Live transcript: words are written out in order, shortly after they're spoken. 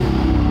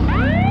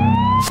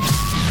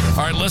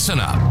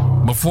Listen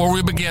up. Before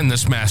we begin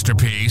this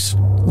masterpiece,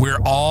 we're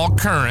all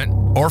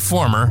current or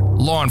former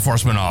law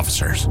enforcement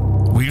officers.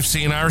 We've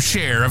seen our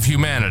share of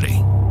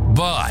humanity.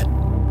 But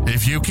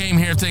if you came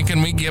here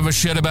thinking we give a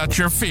shit about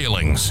your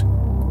feelings,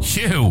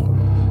 you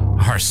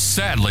are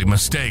sadly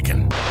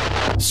mistaken.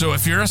 So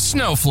if you're a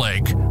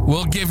snowflake,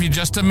 we'll give you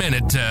just a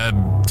minute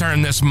to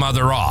turn this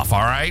mother off,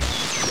 all right?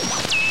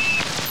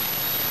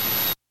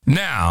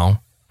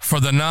 Now, for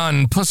the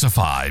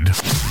non-pussified.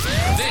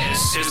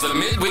 This is the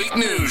midweek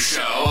news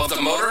show of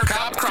the Motor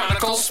Cop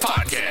Chronicles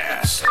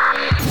podcast.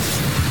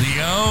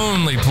 The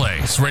only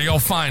place where you'll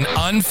find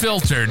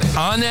unfiltered,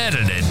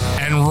 unedited,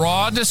 and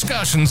raw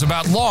discussions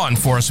about law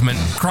enforcement,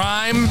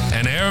 crime,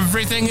 and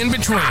everything in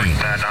between.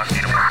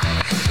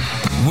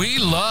 We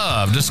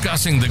love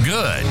discussing the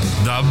good,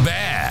 the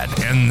bad,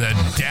 and the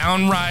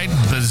downright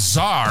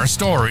bizarre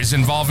stories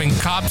involving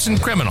cops and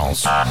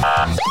criminals.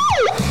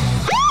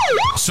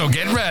 So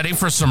get ready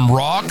for some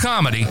raw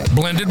comedy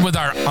blended with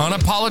our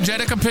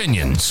unapologetic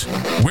opinions.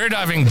 We're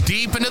diving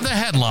deep into the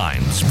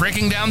headlines,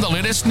 breaking down the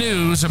latest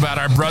news about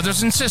our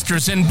brothers and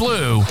sisters in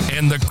blue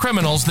and the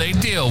criminals they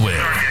deal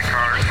with.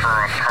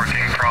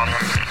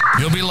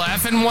 You'll be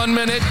laughing 1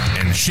 minute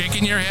and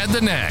shaking your head the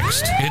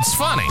next. It's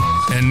funny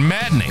and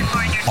maddening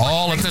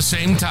all at the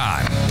same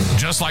time,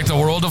 just like the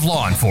world of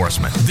law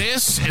enforcement.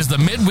 This is the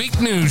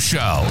midweek news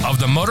show of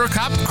the Motor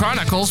Cop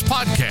Chronicles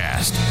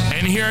podcast.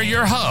 And here are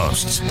your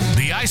hosts,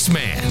 the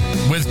Iceman,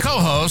 with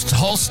co-hosts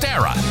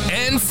Holstera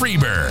and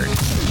Freebird.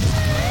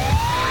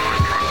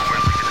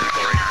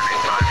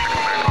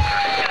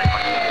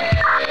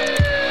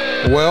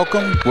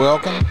 Welcome.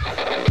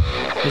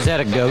 Is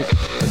that a goat?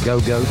 A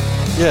go-goat?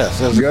 Yes.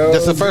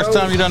 That's the first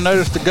time you done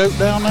noticed the goat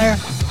down there?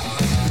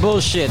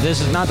 Bullshit.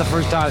 This is not the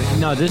first time.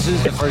 No, this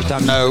is the first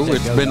time. No,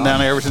 it's been down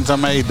there ever since I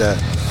made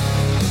that.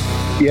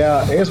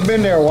 Yeah, it's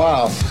been there a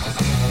while.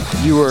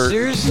 You were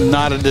Seriously?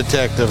 not a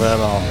detective at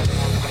all.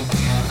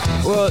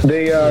 Well,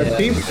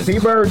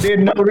 T-Bird did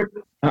notice.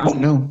 Oh,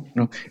 no.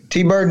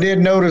 T-Bird did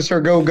notice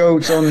her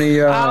go-goats on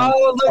the...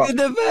 oh, look at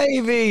the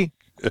baby.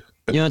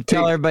 You want to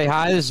tell everybody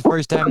hi? This is the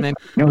first time they...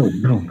 No.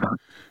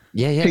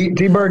 Yeah.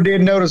 T-Bird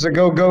did notice the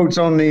go-goats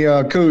on the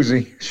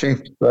koozie. She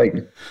like,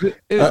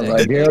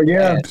 hell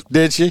yeah.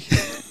 Did she?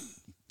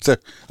 So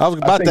I was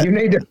about that. You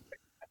need to...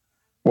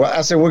 Well,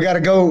 I said, we got to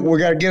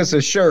get us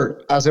a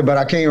shirt. I said, but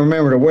I can't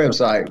remember the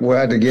website. We'll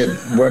have to get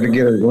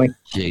a link.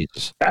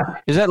 Jesus.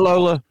 Is that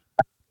Lola?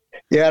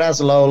 Yeah, that's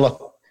Lola.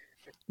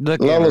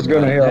 Lola's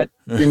going to help.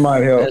 She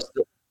might help.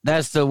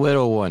 That's the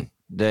little one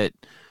that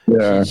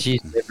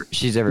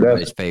she's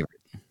everybody's favorite.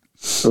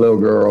 Little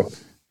girl.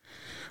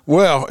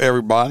 Well,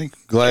 everybody,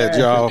 glad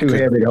y'all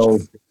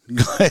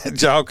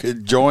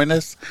could join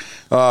us.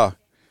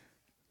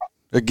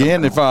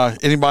 Again, if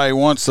anybody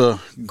wants a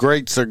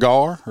great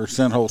cigar or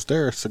send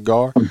Holster a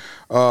cigar,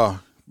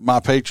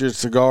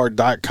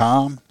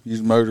 mypatriotcigar.com.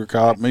 Use Motor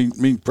Cop.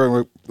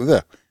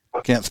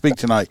 Can't speak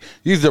tonight.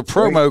 Use the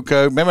promo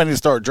code. Maybe I need to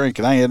start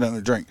drinking. I ain't had nothing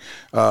to drink.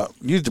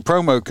 Use the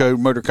promo code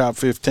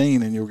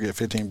MotorCop15 and you'll get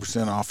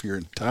 15% off your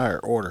entire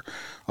order.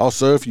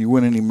 Also, if you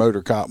win any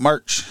Motor Cop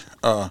merch,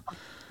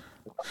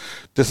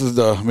 this is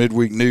the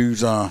midweek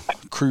news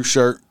crew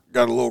shirt.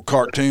 Got a little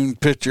cartoon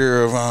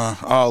picture of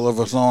all of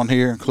us on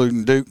here,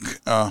 including Duke.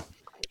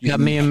 You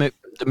got me and the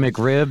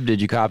McRib. Did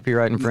you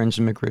copyright infringe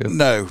the McRib?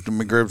 No, the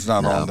McRib's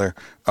not on there.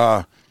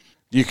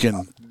 You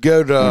can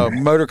go to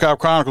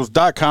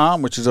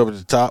motorcopchronicles.com, which is over at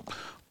the top,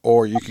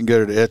 or you can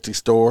go to the Etsy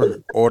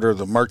store, order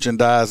the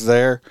merchandise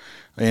there.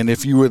 And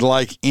if you would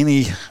like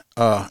any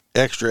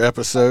extra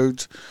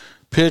episodes,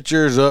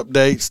 pictures,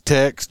 updates,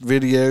 text,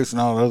 videos,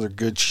 and all that other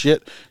good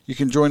shit, you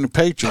can join the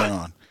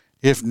Patreon.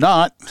 If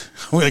not,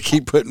 we're going to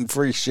keep putting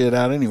free shit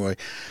out anyway.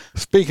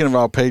 Speaking of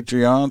our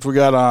Patreons, we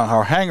got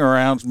our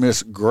hang-arounds,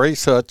 Miss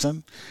Grace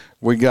Hudson.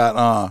 We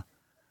got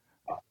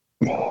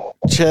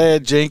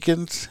Chad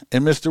Jenkins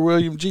and Mr.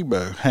 William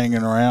Gibo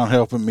hanging around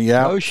helping me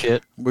out. Oh,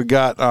 shit. We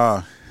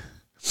got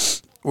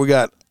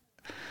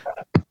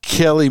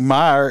Kelly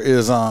Meyer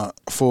is a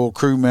full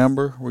crew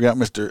member. We got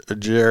Mr.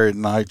 Jared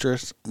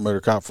Nitrous,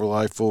 Motor Cop for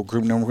Life, full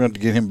crew member. We're going to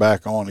get him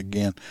back on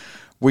again.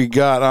 We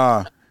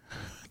got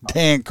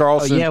Dan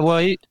Carlson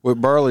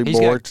with Burley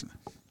Boards.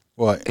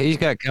 What? He's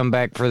got to come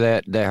back for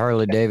that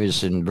Harley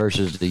Davidson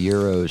versus the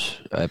Euros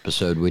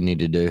episode we need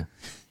to do.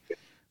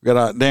 We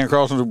got Dan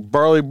Carlson with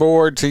Burley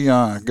Boards.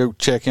 Go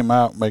check him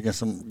out, making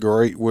some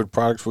great wood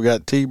products. We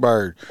got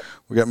T-Bird.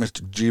 We got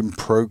Mr. Jim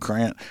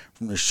Procrant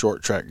from the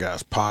Short Track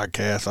Guys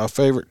podcast. Our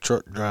favorite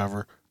truck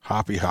driver,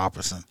 Hoppy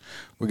Hoppison.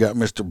 We got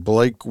Mr.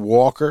 Blake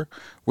Walker.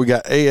 We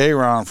got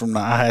Aaron from the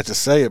I Had to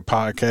Say It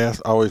podcast,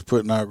 always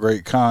putting out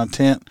great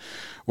content.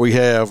 We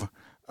have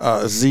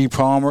Z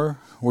Palmer.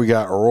 We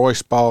got Roy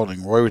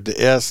Spalding. Roy with the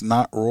S,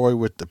 not Roy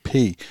with the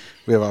P.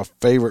 We have our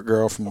favorite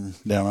girl from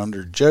down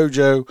under,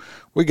 JoJo.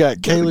 We got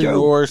Kaylee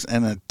Norris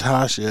and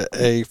Natasha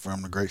A.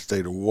 from the great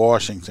state of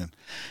Washington.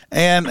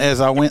 And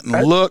as I went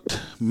and looked,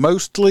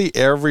 mostly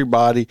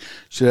everybody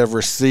should have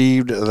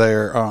received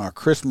their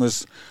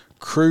Christmas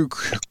crew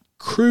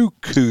crew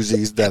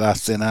koozies that I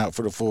sent out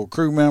for the full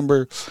crew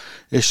member.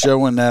 It's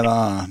showing that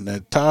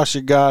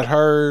Natasha got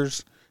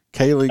hers,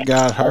 Kaylee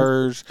got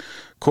hers.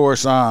 Of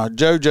course,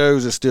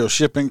 JoJo's is still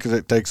shipping because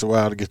it takes a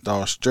while to get to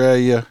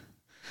Australia.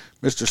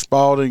 Mr.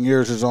 Spalding,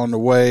 yours is on the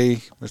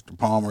way. Mr.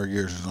 Palmer,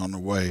 yours is on the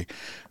way.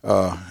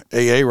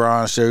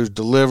 Aaron shows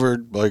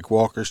delivered. Blake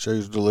Walker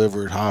shows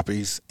delivered.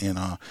 Hoppies. And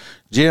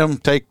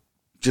Jim,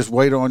 just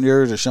wait on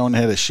yours. It's showing it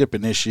had a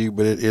shipping issue,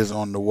 but it is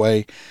on the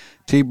way.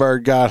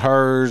 T-Bird got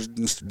hers.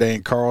 Mr.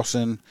 Dan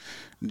Carlson,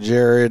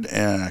 Jared,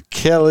 and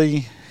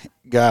Kelly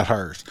got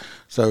hers.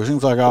 So it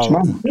seems like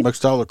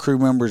most all the crew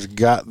members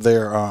got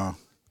their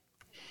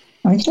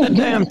that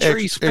damn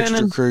tree spinning.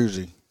 extra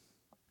cruisy.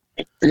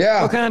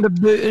 Yeah. What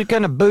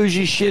kind of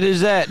bougie shit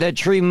is that? That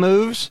tree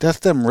moves? That's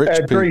them rich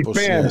That tree people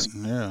shit.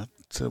 spins. Yeah,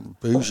 it's some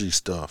bougie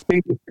stuff.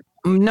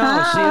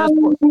 No, see, that's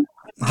what,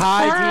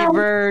 hi,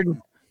 T-Bird.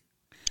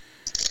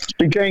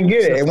 You can't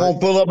get it. It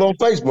won't pull up on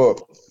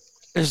Facebook.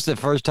 This is the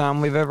first time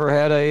we've ever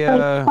had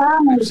a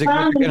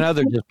significant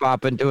other just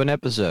pop into an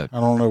episode. I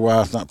don't know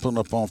why it's not putting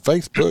up on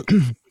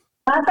Facebook.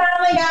 I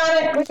finally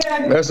got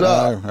it. That's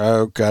up.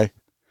 Okay.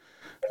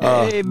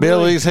 Hey,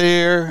 Billy's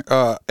here.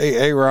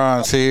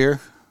 Aaron's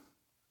here.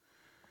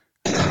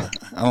 I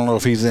don't know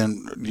if he's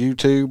in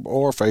YouTube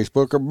or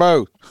Facebook or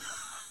both.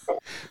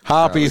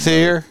 Hoppy's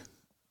here.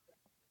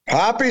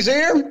 Hoppy's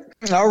here?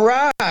 All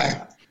right.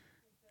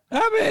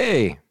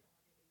 Happy.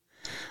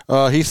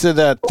 He said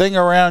that thing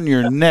around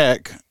your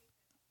neck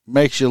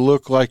makes you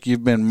look like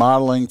you've been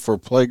modeling for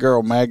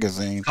Playgirl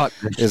magazine.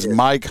 Is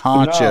Mike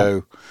Honcho.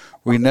 No.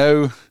 We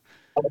know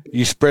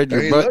you spread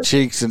your butt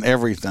cheeks and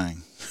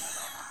everyththing.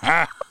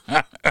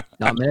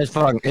 No, man,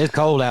 it's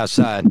cold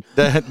outside.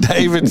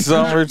 David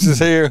Summers is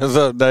here. What's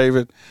up,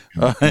 David?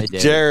 Hey,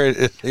 Jared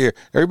is here.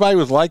 Everybody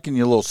was liking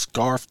your little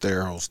scarf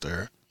there,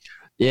 Holster.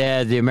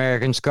 Yeah, the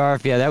American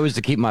scarf. Yeah, that was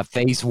to keep my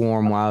face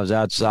warm while I was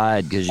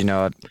outside because,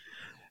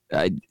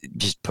 I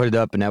just put it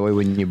up, and that way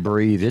when you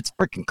breathe, it's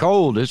freaking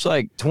cold. It's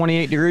like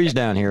 28 degrees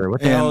down here.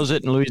 What the hell is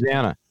it in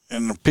Louisiana?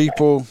 And the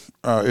people,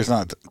 it's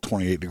not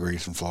 28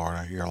 degrees in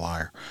Florida. You're a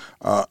liar.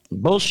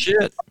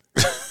 Bullshit.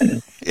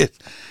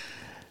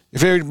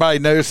 If everybody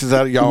notices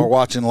that y'all are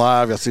watching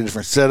live, y'all see a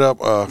different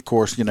setup. Of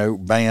course,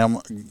 Bam,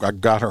 I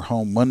got her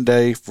home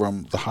Monday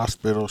from the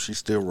hospital. She's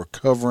still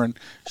recovering.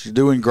 She's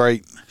doing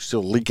great. She's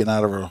still leaking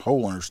out of her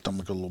hole in her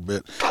stomach a little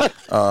bit.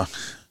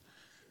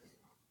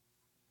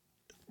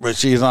 But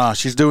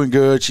she's doing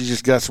good. She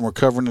just got some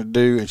recovering to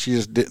do, and she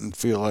just didn't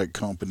feel like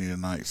company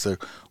tonight. So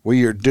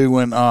we are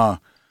doing a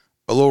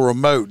little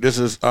remote. This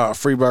is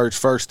Freebird's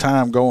first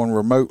time going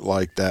remote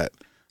like that.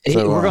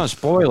 So, we're gonna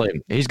spoil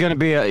him. He's gonna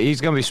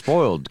be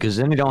spoiled because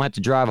then he don't have to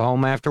drive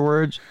home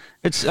afterwards.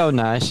 It's so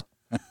nice.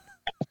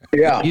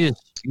 Yeah,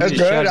 that's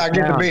good. I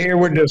get down. to be here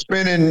with the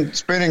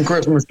spinning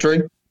Christmas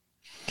tree.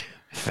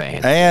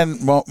 Fantastic.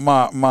 And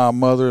my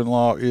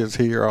mother-in-law is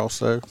here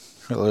also.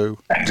 Hello,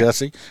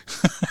 Jesse.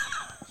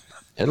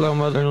 Hello,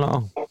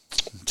 mother-in-law.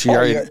 She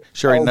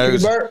already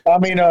knows.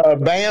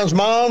 Bam's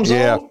mom's.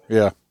 Yeah, on?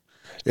 yeah.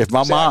 If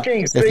my mom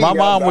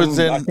was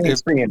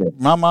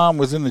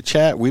in the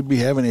chat, we'd be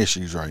having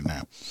issues right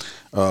now.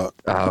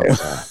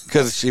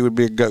 Because she would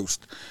be a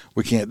ghost.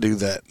 We can't do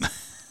that.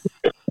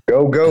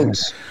 Go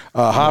Goats.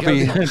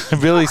 Hoppy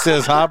Billy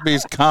says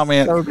Hoppy's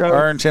comment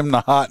earned him the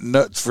hot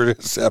nuts for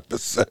this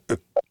episode.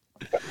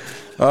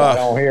 I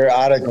don't hear.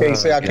 I can't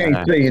see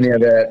any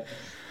of that.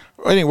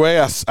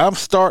 Anyway, I'm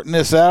starting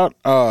this out.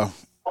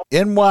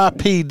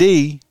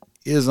 NYPD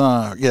is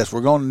yes, we're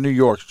going to New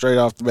York straight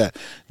off the bat.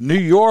 New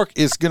York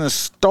is going to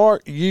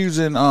start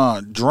using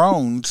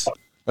drones,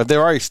 but they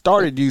already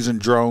started using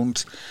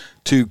drones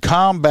to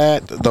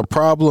combat the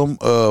problem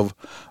of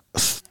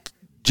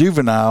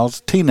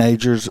juveniles,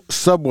 teenagers,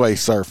 subway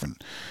surfing.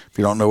 If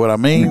you don't know what I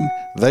mean,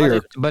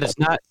 But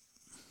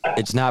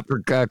it's not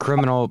for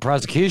criminal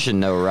prosecution,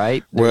 though,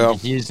 right? They're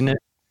just using it.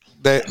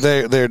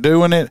 They're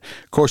doing it.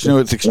 Of course,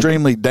 it's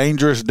extremely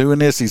dangerous doing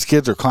this. These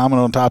kids are climbing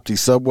on top of these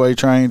subway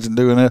trains and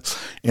doing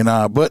this. And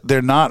but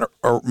they're not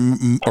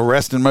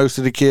arresting most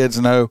of the kids.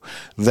 No,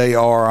 they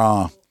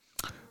are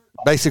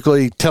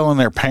basically telling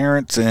their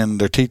parents and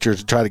their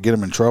teachers to try to get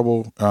them in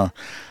trouble. I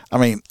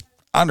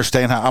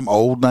understand how I'm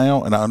old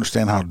now, and I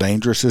understand how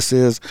dangerous this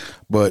is,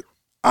 but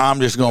I'm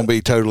just going to be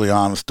totally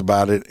honest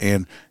about it.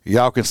 And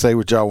y'all can say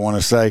what y'all want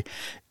to say.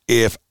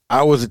 If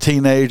I was a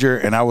teenager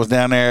and I was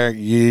down there,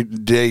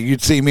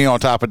 you'd see me on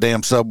top of a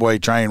damn subway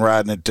train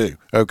riding it too,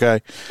 okay?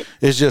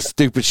 It's just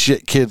stupid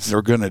shit kids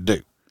are going to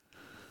do.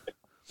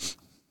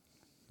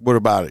 What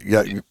about it?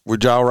 Yeah,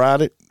 would y'all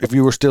ride it if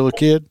you were still a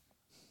kid?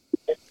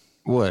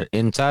 What,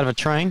 inside of a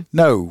train?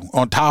 No,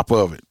 on top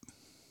of it.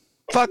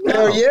 Fuck no.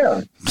 Hell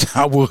yeah.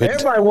 I would.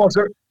 Everybody wants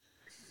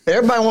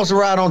to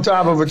ride on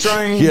top of a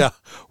train. Yeah.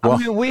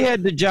 Well, we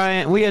had the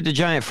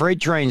giant freight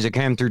trains that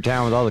came through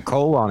town with all the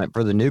coal on it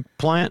for the nuke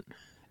plant.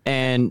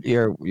 And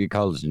you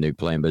call this a nuke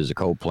plant, but it's a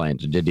coal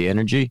plant that did the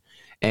energy.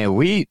 And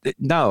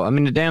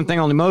the damn thing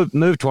only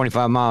moved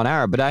 25 mile an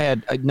hour, but I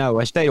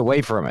stayed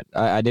away from it.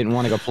 I didn't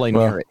want to go play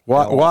near it.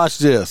 Watch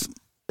this.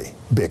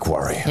 big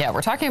worry. Yeah,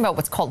 we're talking about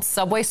what's called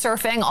subway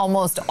surfing,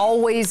 almost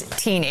always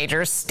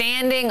teenagers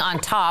standing on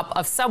top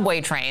of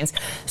subway trains.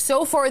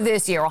 So far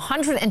this year,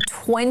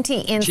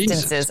 120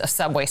 instances of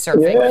subway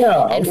surfing,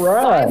 and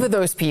 5 of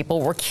those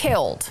people were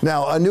killed.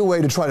 Now, a new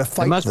way to try to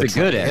fight the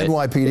trend.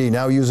 NYPD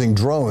now using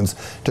drones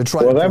to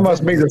try Well, that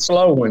must be the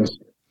slow ones.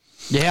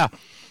 Yeah.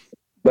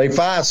 They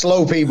find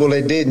slow people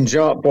that didn't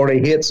jump or they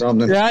hit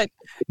something. Right.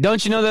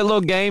 Don't you know that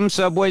little game,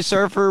 Subway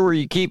Surfer, where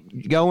you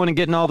keep going and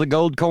getting all the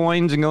gold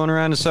coins and going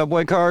around the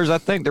subway cars? I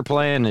think they're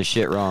playing this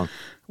shit wrong.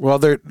 Well,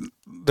 they're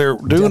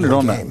doing it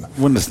on that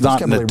when it's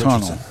not in the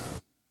tunnel.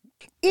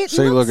 It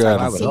looks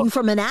like a scene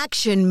from an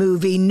action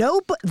movie.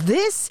 Nope,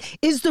 this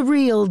is the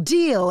real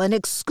deal. An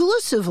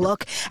exclusive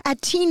look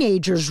at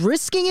teenagers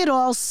risking it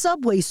all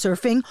subway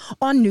surfing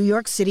on New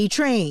York City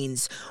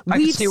trains.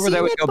 We've see where seen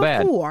that would it go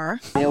bad. before.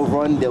 They'll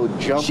run, they'll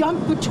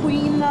jump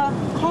Between the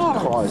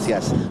cars.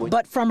 Yes.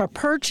 But from a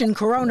perch in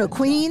Corona,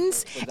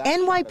 Queens,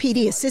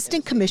 NYPD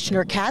Assistant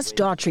Commissioner Cass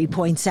Daughtry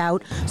points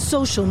out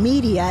social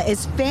media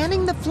is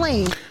fanning the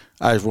flame.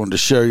 I just wanted to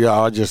show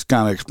y'all. I just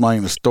kind of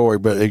explain the story,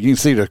 but you can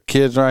see the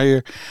kids right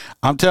here.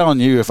 I'm telling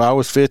you, if I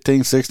was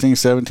 15, 16,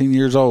 17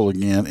 years old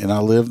again and I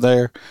lived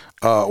there,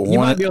 you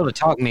might be able to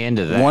talk me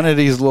into that. One of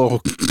these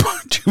little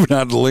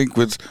juvenile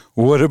delinquents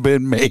would have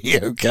been me,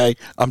 okay?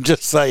 I'm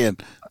just saying.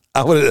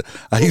 I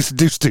used to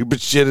do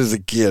stupid shit as a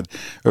kid,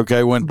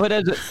 okay?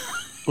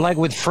 Like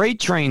with freight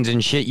trains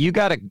and shit, you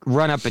got to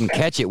run up and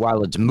catch it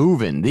while it's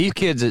moving. These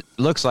kids, it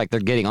looks like they're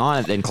getting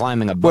on it and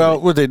climbing above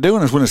it. What they're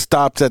doing is when it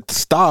stops at the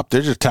stop,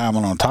 they're just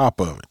timing on top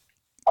of it.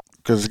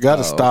 Because it's got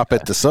to stop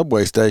at the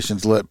subway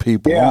stations to let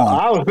people on.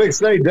 I was big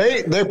say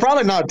they're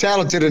probably not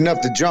talented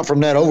enough to jump from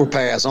that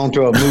overpass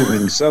onto a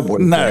moving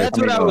subway. No. That's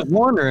what I was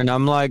wondering.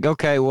 I'm like,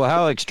 okay, well,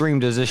 how extreme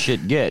does this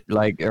shit get?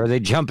 Like, are they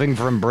jumping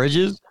from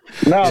bridges?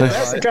 No,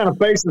 that's the kind of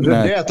faces of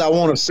death I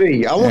want to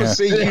see. I want to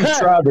see you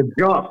try to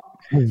jump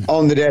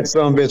onto that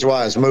sumbitch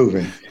while it's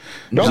moving.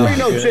 Don't be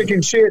no chicken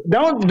shit.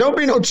 Don't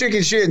be no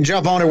chicken shit and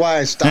jump on it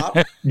while it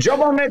stops.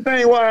 Jump on that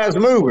thing while it's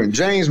moving.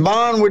 James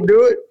Bond would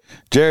do it.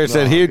 Jared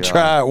said he'd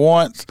try it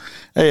once.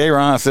 Hey,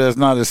 Aaron says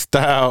not his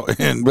style.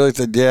 And Billy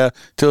said, yeah,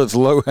 till it's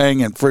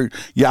low-hanging fruit.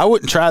 Yeah, I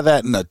wouldn't try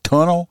that in a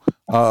tunnel,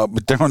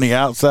 but they're on the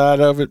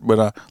outside of it.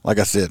 But like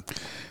I said,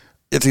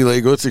 it's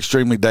illegal. It's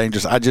extremely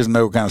dangerous. I just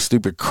know what kind of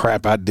stupid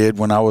crap I did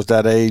when I was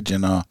that age.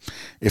 And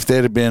if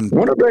they'd have been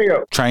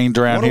trained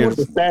around here. What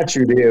the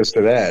statute is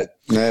to that?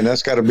 Man,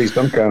 that's got to be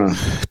some kind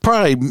of.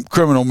 Probably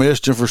criminal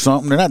mischief or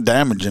something. They're not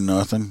damaging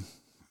nothing.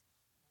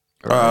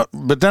 But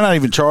they're not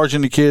even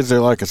charging the kids. They're,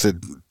 like I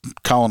said,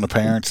 calling the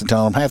parents and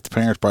telling them. Half the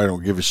parents probably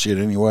don't give a shit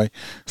anyway.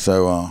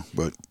 So,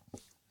 but.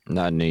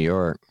 Not in New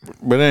York.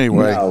 But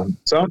anyway. No,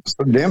 some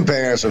them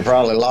parents are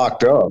probably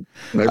locked up.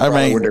 They're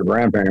probably with their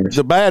grandparents.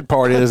 The bad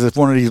part is if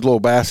one of these little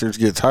bastards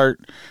gets hurt,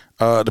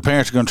 the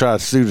parents are going to try to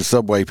sue the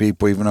subway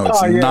people, even though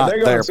it's not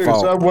they're their gonna sue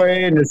fault. The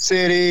subway in the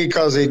city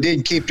because they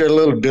didn't keep their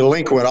little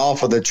delinquent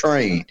off of the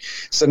train.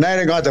 So now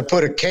they're going to have to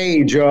put a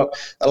cage up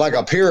like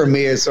a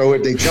pyramid, so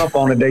if they jump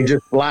on it, they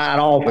just slide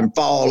off and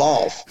fall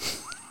off.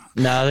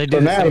 No, they do.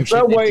 So now the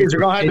subways are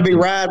going to have to be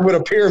riding with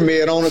a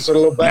pyramid on it, so the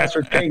little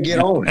bastard can't get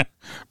on it.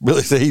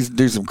 Billy said he's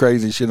do some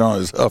crazy shit on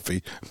his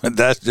Huffy, but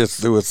that's just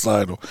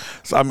suicidal.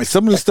 So, I mean,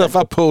 some of the stuff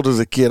I pulled as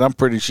a kid, I'm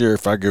pretty sure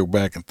if I go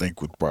back and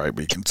think would probably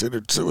be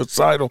considered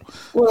suicidal.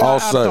 Well,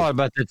 also, I've thought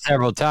about that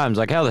several times.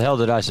 Like, how the hell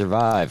did I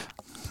survive?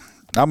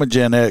 I'm a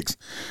Gen X.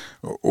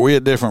 We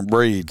a different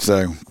breed,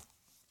 so.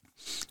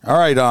 All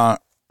right,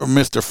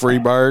 Mr.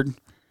 Freebird.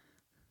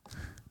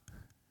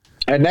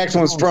 And next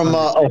one's from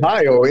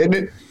Ohio, isn't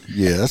it?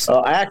 Yes.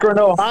 Akron,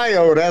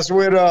 Ohio. That's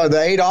where the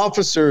 8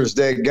 officers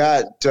that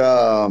got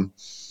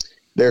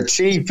their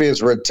chief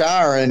is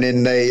retiring,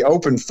 and they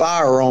opened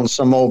fire on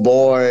some old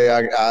boy.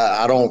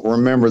 I don't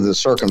remember the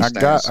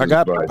circumstances.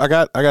 I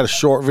got a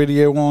short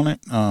video on it.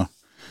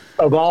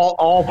 Of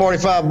all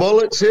 45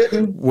 bullets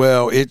hitting?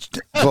 Well, it's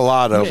a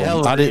lot of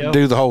them. I didn't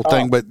do the whole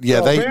thing, but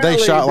yeah, they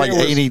shot like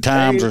 80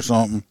 times or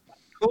something.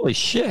 Holy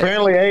shit.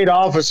 Apparently 8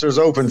 officers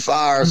opened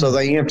fire, so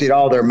they emptied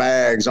all their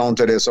mags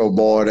onto this old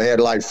boy. He had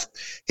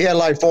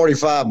like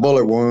 45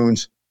 bullet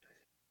wounds.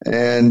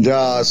 And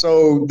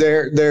so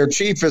their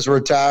chief is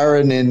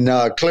retiring and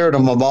cleared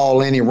them of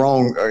all any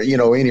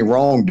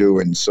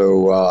wrongdoing.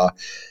 So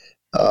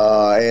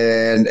but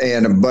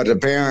the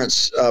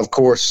parents, of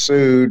course,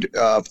 sued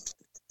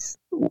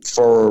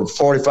for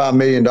 $45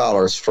 million,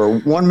 for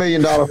 $1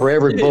 million for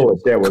every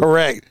bullet that was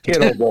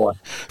hit old boy.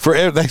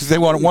 They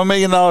wanted $1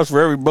 million for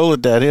every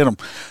bullet that hit them.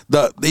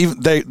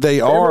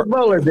 They are every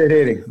bullet that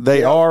hit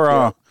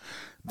him.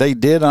 They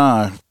did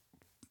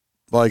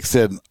like I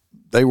said,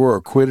 they were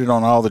acquitted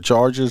on all the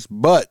charges,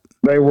 but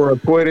they were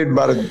acquitted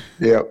by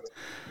the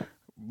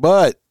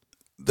But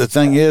the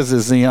thing is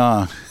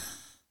the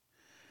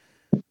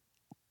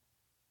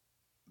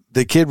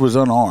kid was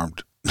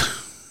unarmed.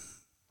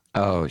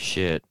 Oh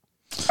shit.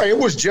 It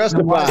was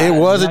justified. It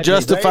was a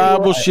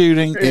justifiable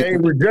shooting. It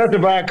was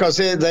justified because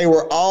they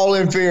were all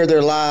in fear of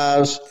their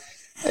lives,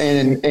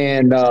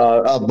 and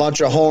a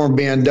bunch of harm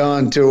being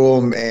done to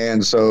him,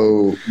 and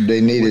so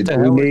they needed.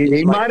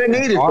 He might have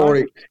needed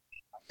 40.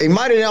 He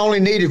might have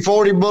only needed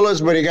 40 bullets,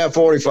 but he got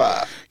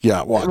 45.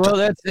 Yeah, well,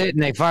 that's it.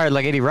 And they fired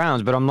like 80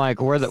 rounds. But I'm like,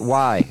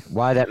 why?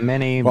 Why that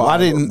many? Well, I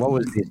didn't. What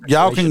was the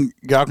y'all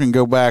can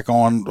go back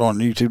on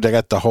YouTube. They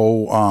got the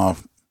whole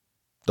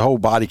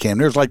body cam.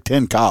 There's like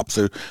 10 cops.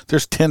 So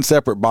there's 10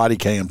 separate body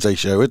cams they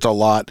show. It's a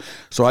lot.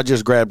 So I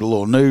just grabbed a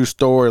little news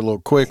story, a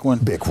little quick one.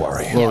 Big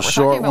worry. A little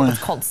short about one.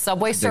 What's called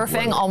subway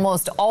surfing.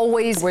 Almost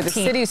always where the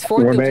city's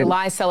 4th of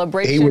July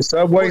celebration. He was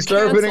subway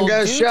surfing and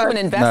got shot. To an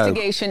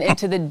investigation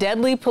into the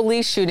deadly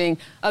police shooting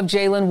of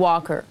Jayland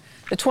Walker.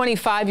 The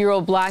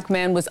 25-year-old black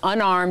man was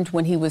unarmed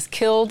when he was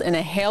killed in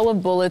a hail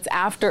of bullets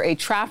after a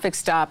traffic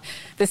stop.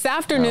 This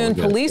afternoon,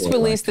 police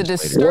released the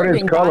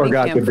disturbing body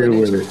cam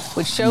footage,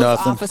 which shows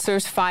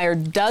officers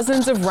fired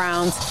dozens of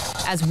rounds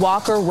as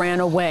Walker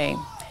ran away.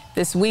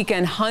 This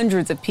weekend,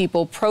 hundreds of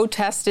people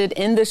protested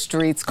in the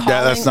streets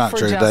calling for justice.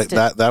 That's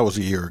not true. That was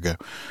a year ago.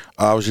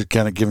 I was just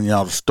kind of giving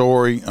y'all the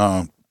story.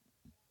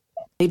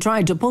 They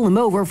tried to pull him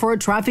over for a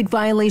traffic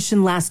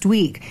violation last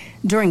week.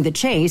 During the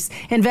chase,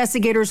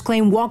 investigators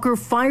claim Walker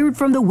fired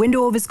from the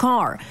window of his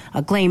car,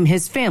 a claim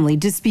his family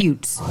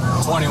disputes.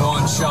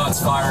 21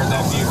 shots fired.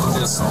 That vehicle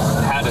just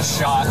had a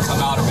shot come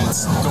out of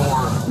its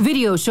door.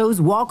 Video shows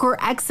Walker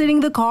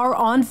exiting the car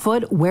on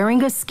foot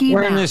wearing a ski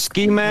mask.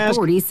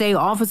 Authorities say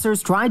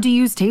officers tried to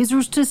use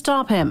tasers to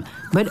stop him,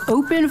 but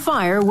opened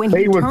fire when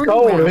he was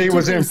cold and he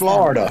was in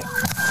Florida.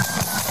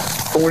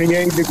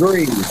 28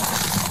 degrees.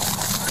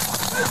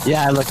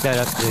 Yeah, I looked that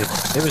up too.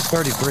 It was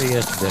 33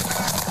 yesterday.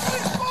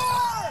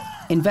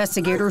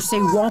 Investigators say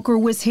Walker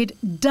was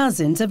hit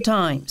dozens of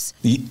times.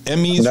 The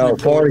ME's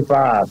report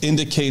 45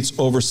 indicates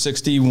over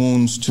 60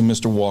 wounds to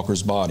Mr.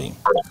 Walker's body.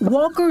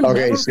 Walker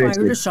never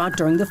fired a shot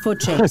during the foot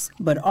chase,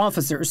 but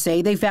officers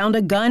say they found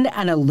a gun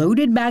and a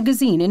loaded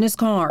magazine in his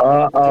car.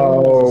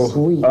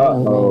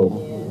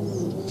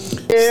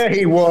 Yeah,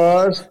 he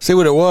was. See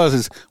what it was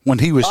is when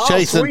he was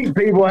chasing. Sweet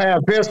people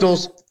have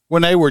pistols.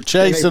 When they were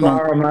chasing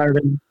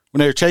him. When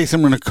they were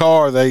chasing him in the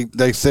car,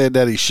 they said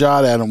that he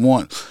shot at him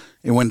once.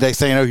 And when they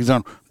say,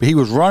 no, but he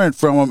was running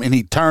from them and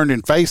he turned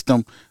and faced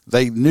them.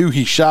 They knew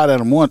he shot at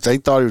him once. They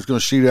thought he was going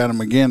to shoot at him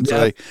again.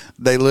 So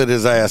they lit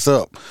his ass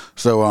up.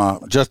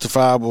 So,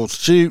 justifiable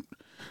shoot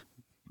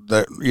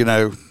that,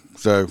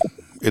 so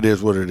it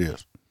is what it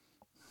is.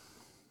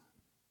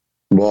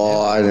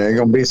 Boy, there's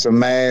going to be some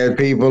mad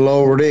people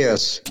over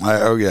this.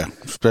 Oh, yeah.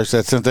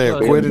 Especially since they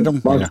acquitted him.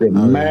 Bunch of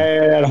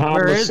mad,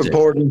 Hamas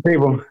supporting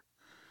people.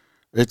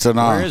 It's an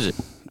Where is it?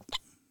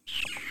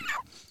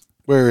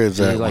 Where is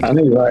that? I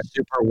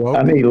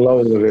need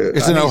load of it.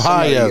 It's in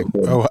Ohio.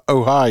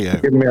 Ohio.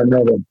 Give me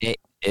another.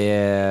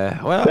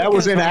 Yeah. Well, that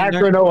was in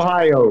Akron,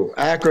 Ohio.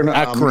 Akron.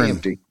 I'm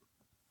empty.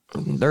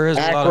 There is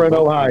Akron,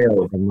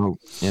 Ohio.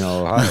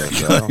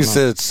 Ohio. He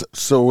said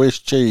Swiss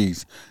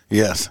cheese.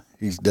 Yes,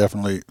 he's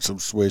definitely some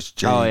Swiss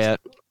cheese. Oh yeah.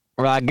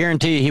 Well, I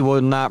guarantee he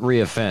will not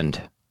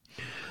reoffend.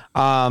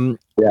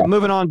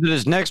 Moving on to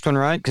this next one,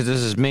 right? Because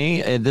this is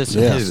me.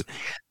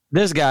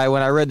 This guy,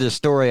 when I read this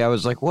story, I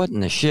was like, what in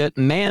the shit?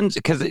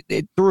 Because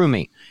it threw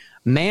me.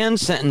 Man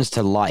sentenced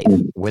to life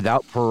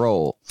without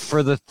parole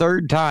for the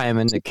third time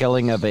in the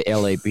killing of a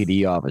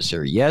LAPD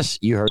officer. Yes,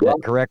 you heard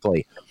that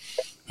correctly.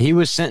 He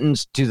was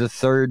sentenced to the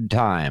third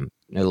time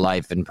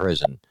life in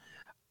prison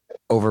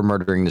over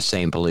murdering the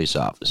same police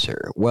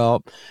officer.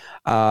 Well,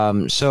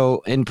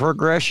 so in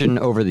progression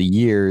over the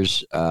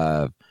years,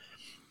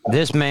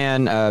 this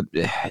man,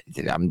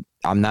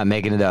 I'm not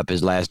making it up.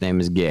 His last name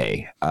is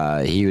Gay.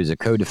 He was a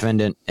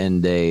co-defendant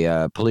in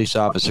the police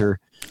officer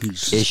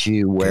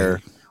issue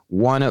where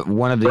one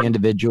of the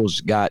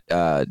individuals got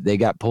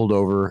pulled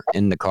over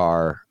in the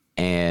car,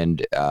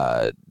 and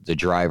the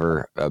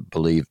driver, I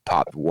believe,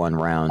 popped one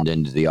round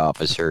into the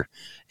officer,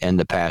 and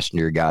the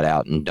passenger got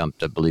out and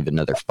dumped, I believe,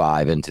 another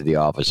 5 into the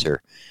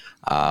officer.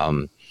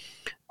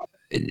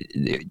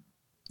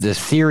 The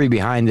theory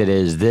behind it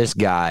is this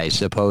guy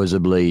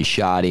supposedly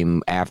shot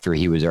him after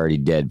he was already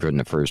dead from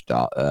the first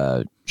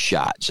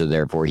shot. So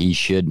therefore he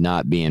should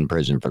not be in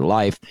prison for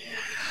life.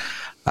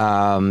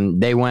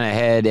 They went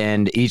ahead,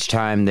 and each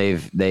time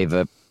they've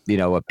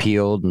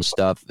appealed and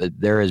stuff,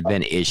 there has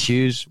been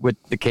issues with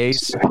the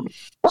case.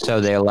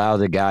 So they allow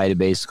the guy to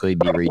basically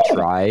be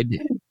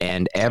retried.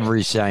 And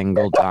every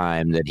single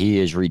time that he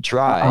is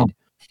retried,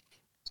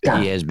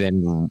 he has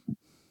been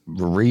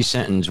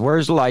resentenced.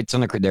 Where's the lights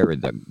on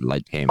the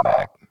light came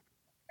back.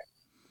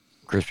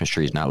 Christmas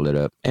tree's not lit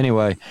up.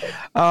 Anyway,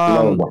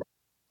 so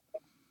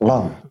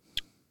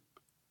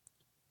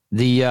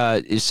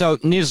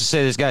needless to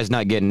say, this guy's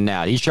not getting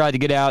out. He's tried to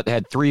get out,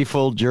 had 3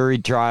 full jury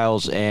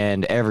trials,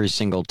 and every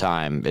single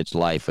time it's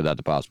life without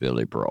the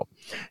possibility of parole.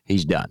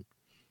 He's done.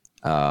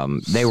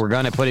 They were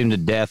going to put him to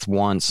death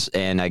once,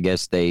 and I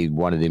guess they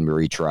wanted him to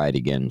retry it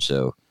again.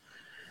 So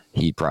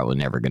he's probably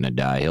never going to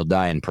die. He'll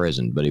die in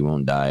prison, but he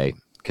won't die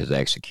because of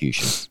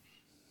execution.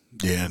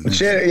 Yeah.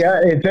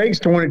 It takes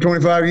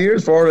 20-25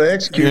 years for her to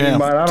execute him.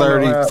 But I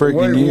don't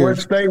know what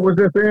state was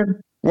this in?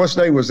 What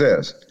state was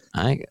this?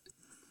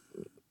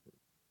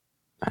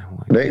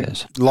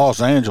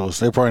 Los Angeles,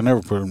 they probably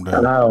never put them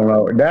down. I don't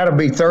know. That'll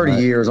be 30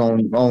 years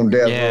on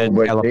death row.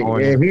 But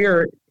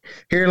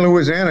here in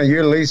Louisiana,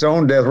 you're at least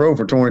on death row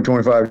for 20,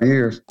 25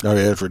 years. Oh,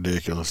 yeah, it's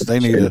ridiculous. They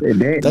need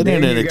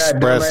an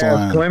express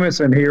line.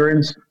 Clemency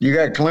hearings. You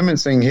got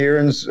clemency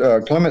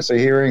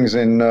hearings,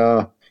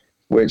 in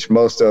which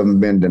most of them have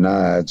been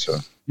denied. So.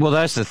 Well,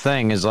 that's the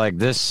thing is like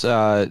this.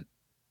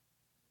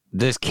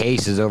 This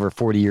case is over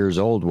 40 years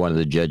old. One of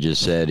the judges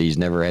said he's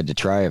never had to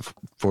try a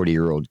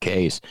 40-year-old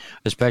case.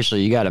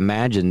 Especially, you got to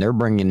imagine they're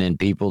bringing in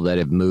people that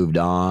have moved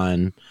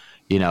on.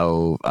 You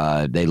know,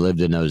 they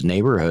lived in those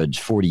neighborhoods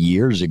 40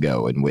 years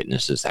ago and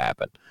witnessed this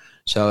happen.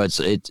 So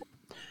it's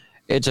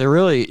a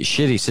really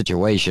shitty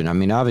situation. I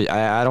mean,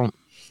 I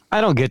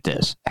don't get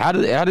this. How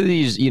do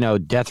these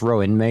death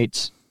row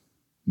inmates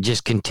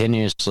just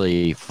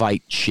continuously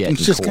fight shit?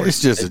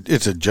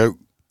 It's a joke.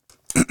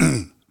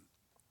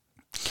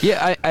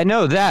 Yeah, I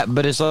know that,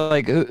 but it's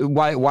like,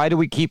 why do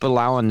we keep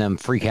allowing them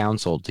free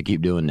counsel to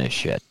keep doing this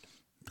shit?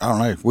 I don't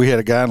know. We had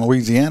a guy in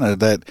Louisiana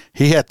that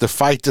he had to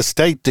fight the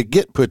state to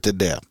get put to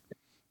death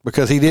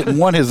because he didn't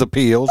want his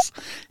appeals.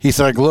 He's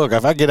like, look,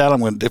 if I get out,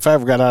 if I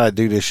ever got out, I'd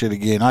do this shit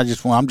again. I'm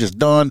just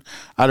done.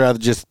 I'd rather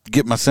just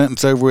get my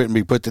sentence over with and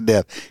be put to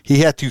death. He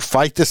had to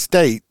fight the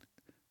state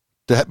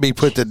to be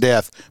put to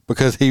death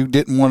because he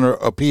didn't want to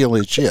appeal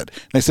his shit.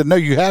 And they said, no,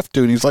 you have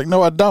to. And he's like,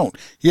 no, I don't.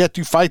 You have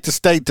to fight the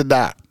state to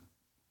die.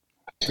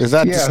 Is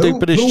that the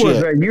stupidest who shit? Was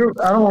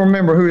that? I don't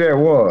remember who that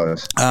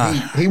was.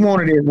 He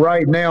wanted it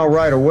right now,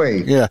 right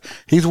away. Yeah,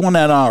 he's one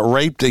that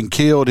raped and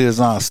killed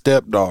his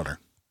stepdaughter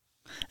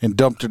and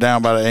dumped her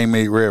down by the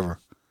Amite River.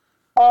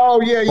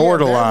 Oh yeah,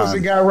 borderline. That was the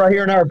guy right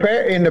here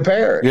in the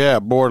parish. Yeah,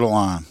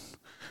 borderline.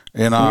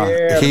 And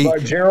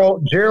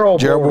Gerald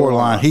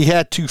Borderline. He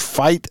had to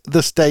fight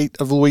the state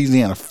of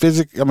Louisiana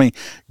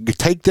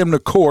take them to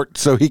court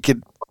so he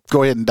could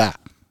go ahead and die.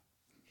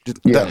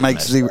 That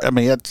makes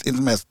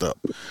it's messed up.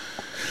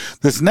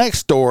 This next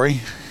story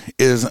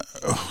is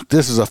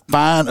a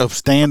fine,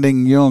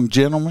 upstanding young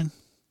gentleman.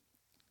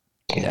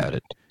 Got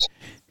it.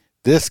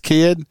 This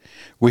kid,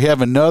 we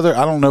have another.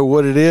 I don't know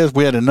what it is.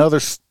 We had another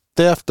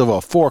theft of a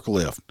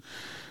forklift.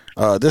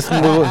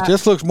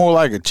 This looks more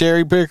like a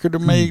cherry picker to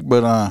me,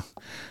 but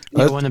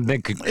one of the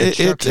big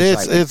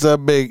it's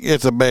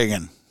a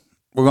biggin.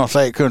 We're gonna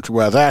say it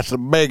countrywise. That's a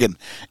biggin,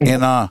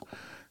 and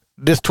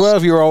this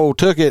 12-year-old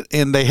took it,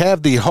 and they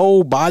have the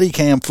whole body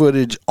cam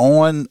footage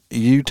on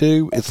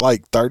YouTube. It's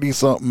like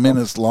 30-something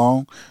minutes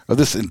long of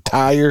this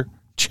entire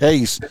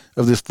chase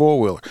of this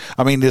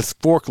this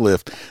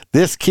forklift.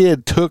 This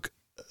kid took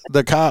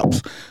the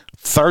cops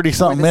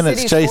 30-something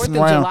minutes chasing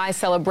around. July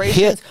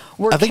celebrations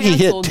were I think he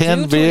hit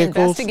 10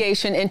 vehicles.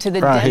 Investigation into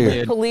the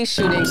deadly police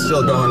shooting.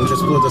 Still going.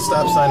 Just blew the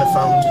stop sign at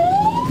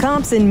Fountain.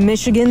 Cops in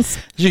Michigan. As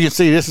you can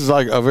see, this is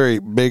like a very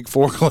big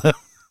forklift.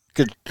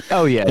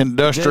 Oh yeah,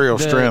 industrial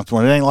strength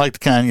one. It ain't like the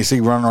kind you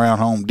see running around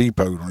Home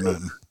Depot or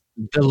nothing.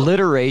 The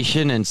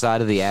alliteration inside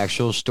of the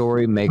actual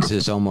story makes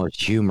this almost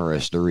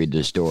humorous to read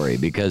the story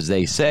because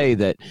they say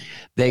that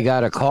they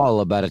got a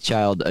call about a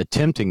child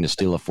attempting to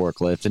steal a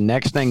forklift, and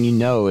next thing you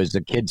know is the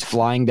kid's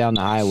flying down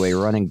the highway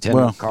running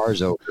 10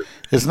 cars over.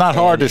 It's not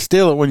hard to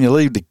steal it when you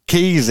leave the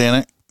keys in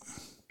it,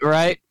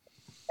 right?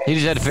 He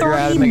just had to figure out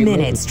how to make 30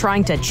 minutes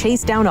trying to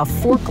chase down a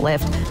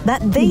forklift that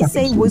they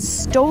say was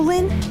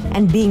stolen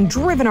and being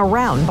driven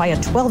around by a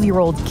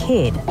 12-year-old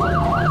kid.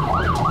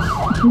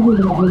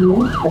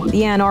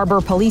 The Ann Arbor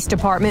Police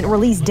Department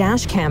released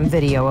dash cam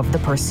video of the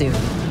pursuit.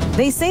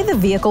 They say the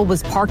vehicle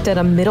was parked at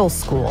a middle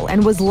school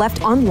and was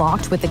left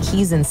unlocked with the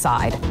keys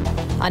inside.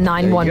 A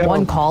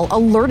 911 call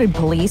alerted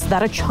police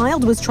that a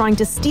child was trying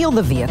to steal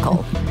the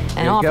vehicle,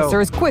 and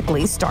officers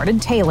quickly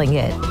started tailing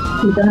it.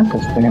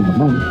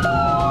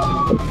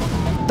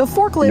 The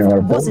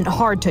forklift wasn't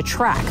hard to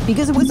track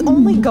because it was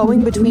only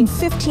going between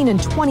 15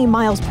 and 20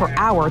 miles per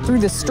hour through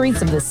the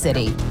streets of the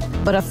city.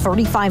 But a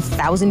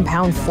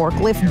 35,000-pound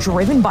forklift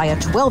driven by a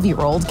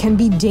 12-year-old can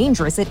be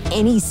dangerous at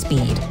any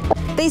speed.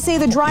 They say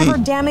the driver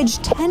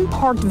damaged 10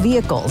 parked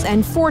vehicles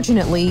and,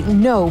 fortunately,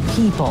 no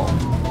people.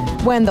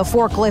 When the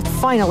forklift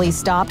finally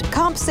stopped,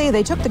 cops say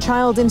they took the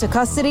child into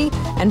custody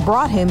and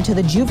brought him to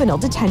the juvenile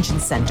detention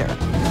center.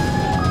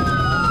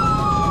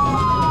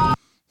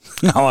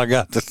 All I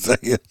got to say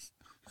is.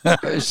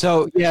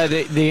 So, yeah,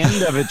 the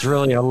end of it's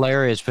really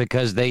hilarious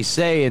because they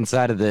say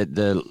inside of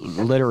the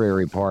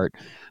literary part,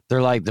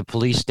 they're like, the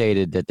police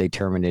stated that they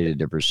terminated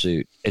the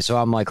pursuit. And so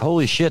I'm like,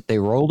 holy shit, they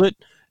rolled it?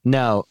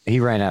 No, he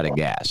ran out of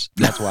gas.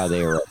 That's why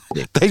they were.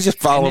 They just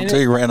followed until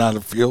he ran out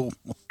of fuel.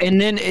 And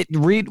then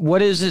what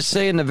does it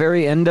say in the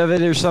very end of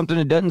it or something?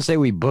 It doesn't say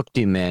we booked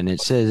him in.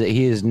 It says that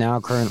he is now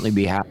currently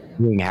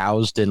being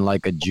housed in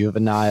like a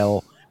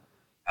juvenile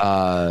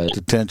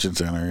detention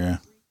center, yeah.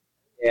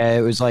 Yeah,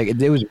 it was worded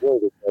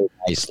very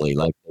nicely,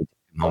 like they took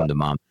him home to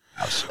mom's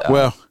house.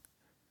 Well,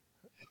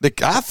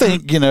 I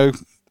think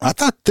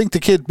the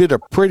kid did a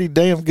pretty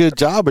damn good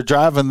job of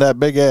driving that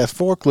big ass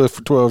forklift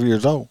for 12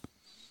 years old.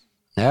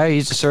 Yeah,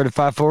 he's a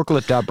certified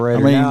forklift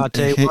operator. Now I'll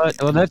tell you what.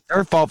 Well, that's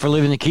their fault for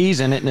leaving the keys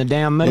in it in the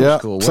damn middle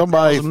school.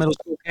 What the middle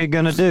school you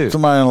gonna do?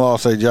 Somebody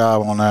lost their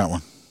job on that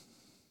one.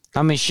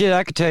 I mean, shit,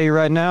 I could tell you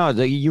right now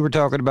that you were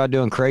talking about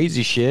doing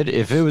crazy shit.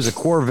 If it was a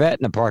Corvette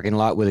in the parking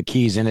lot with the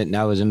keys in it and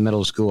I was in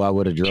middle school, I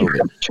would have drove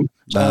it.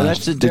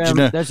 That's a Did you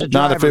know? that's a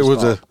Not if it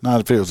was fault.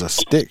 not if it was a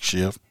stick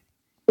shift.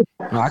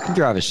 No, I can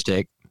drive a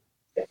stick.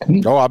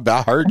 Oh,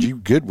 I heard you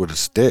good with a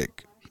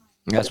stick.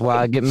 That's why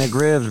I get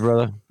McRibs,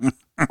 brother.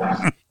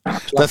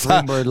 That's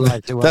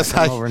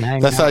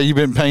how you've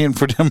been paying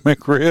for them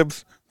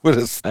McRibs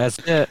That's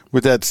it.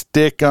 With that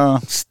stick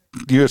on.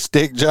 You a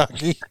stick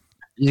jockey?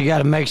 You got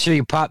to make sure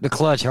you pop the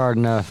clutch hard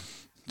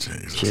enough.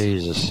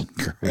 Jesus.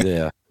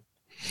 Yeah.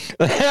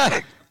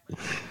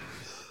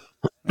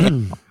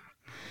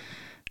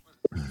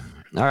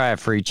 All right,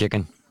 free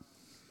chicken.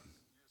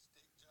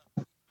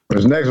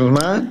 This next one's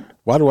mine.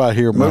 Why do I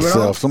hear Moving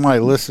myself? on. Somebody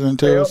listening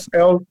to us?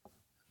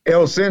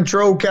 El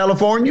Centro,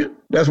 California.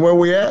 That's where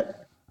we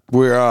at.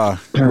 We're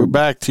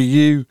back to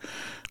you.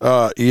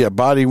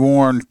 Body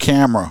worn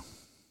camera.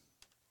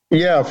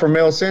 Yeah, from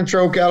El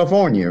Centro,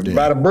 California,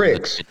 by the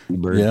bricks.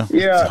 Yeah,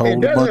 it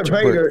doesn't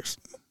pay to.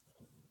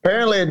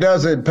 Apparently, it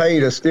doesn't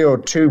pay to steal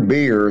 2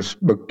 beers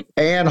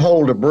and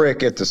hold a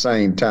brick at the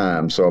same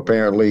time. So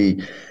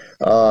apparently,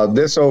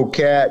 this old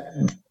cat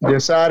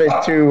decided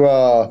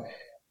to,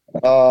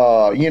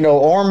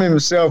 arm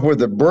himself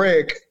with a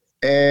brick,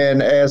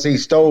 and as he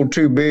stole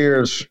 2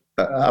 beers,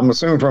 I'm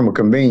assuming from a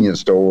convenience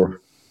store.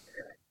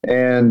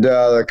 And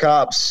the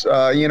cops,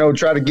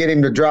 tried to get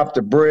him to drop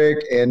the brick,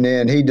 and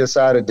then he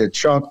decided to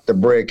chunk the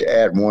brick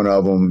at one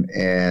of them,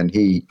 and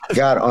he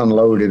got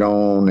unloaded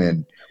on.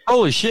 And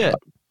holy shit!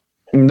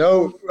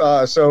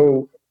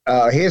 So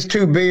his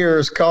 2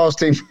 beers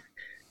cost him,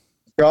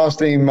 a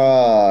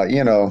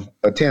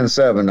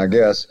 10-7, I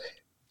guess.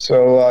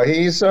 So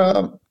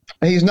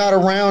he's not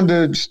around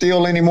to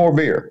steal any more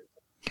beer.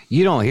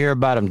 You don't hear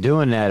about them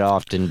doing that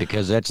often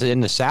because that's in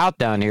the South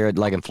down here.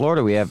 Like in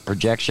Florida, we have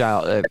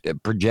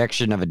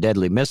projection of a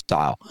deadly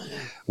missile,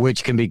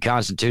 which can be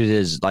constituted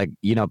as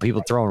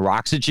people throwing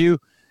rocks at you.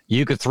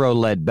 You could throw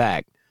lead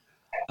back.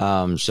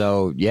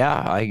 So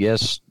yeah, I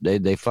guess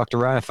they fucked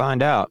around and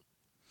find out.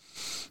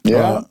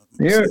 Yeah.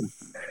 You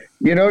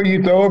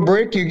throw a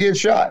brick, you get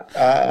shot.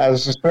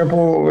 As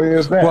simple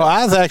as that. Well,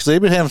 I've actually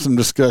been having some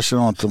discussion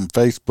on some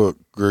Facebook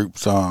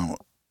groups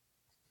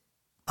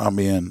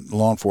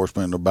law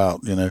enforcement about,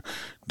 there's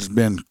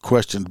been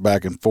questions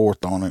back and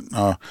forth on it.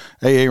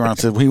 Aaron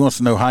said he wants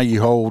to know how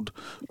you hold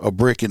a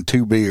brick and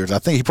 2 beers. I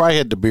think he probably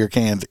had the beer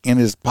cans in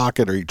his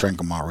pocket or he drank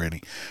them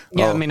already.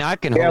 Yeah, I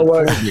can hold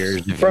 4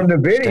 beers. From the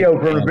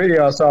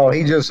video I saw,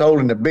 he just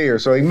holding the beer.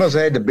 So he must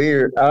have had the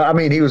beer.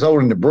 He was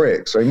holding the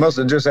brick. So he must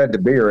have just had the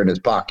beer in his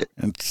pocket.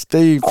 And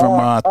Steve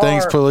from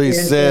Things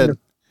Police says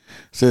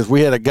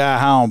we had a guy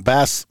high on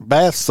bath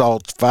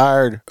salts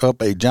fired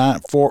up a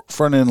giant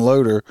front end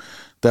loader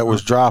that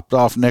was dropped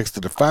off next to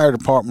the fire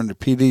department at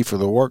PD for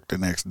the work the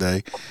next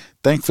day.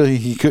 Thankfully,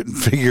 he couldn't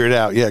figure it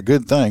out. Yeah,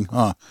 good thing,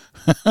 huh?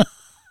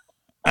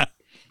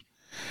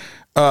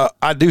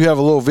 I do have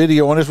a little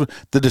video on this one.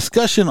 The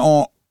discussion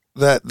on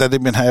that they've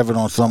been having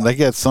on some. They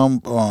got some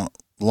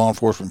law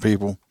enforcement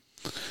people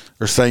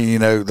are saying,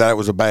 that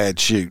was a bad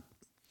shoot.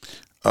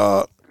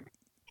 I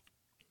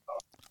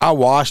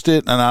watched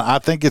it, and I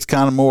think it's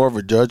kind of more of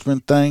a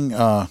judgment thing.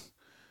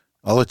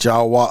 I'll let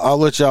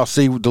y'all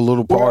see the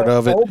little part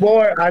of it. Old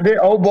boy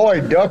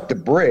ducked the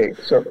brick.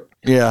 So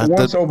yeah,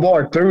 once old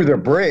boy threw the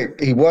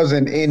brick, he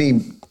wasn't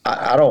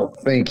I don't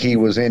think he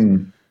was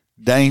in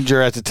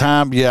danger at the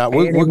time. Yeah,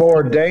 any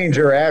more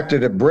danger after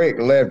the brick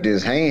left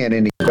his hand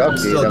and he ducked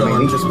it.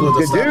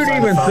 The dude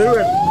even threw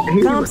it.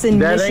 Cops in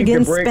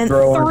Michigan spent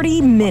 30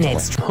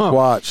 minutes.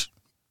 Watch.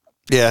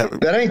 Yeah,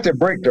 that ain't the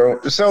brick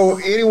throw. So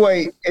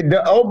anyway,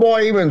 the old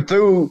boy even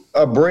threw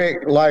a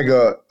brick like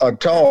a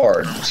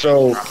tard.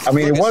 So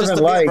it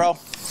wasn't like. Bro.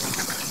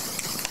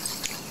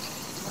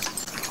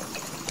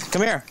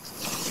 Come here.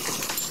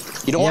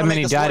 You don't want to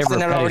make this worse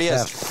than it already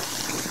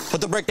is.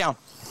 Put the brick down.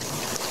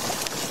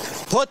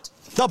 Put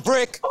the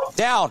brick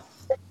down.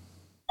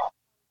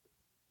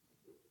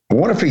 I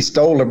wonder if he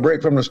stole the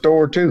brick from the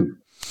store too.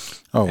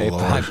 Oh, hey,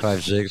 Lord.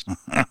 556.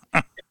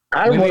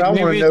 I want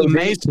to know.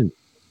 Mason.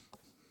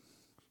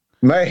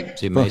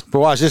 But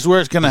watch, this is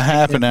where it's going to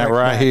happen at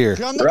right here.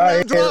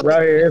 Right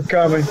here, it's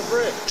coming.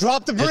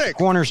 Drop the brick.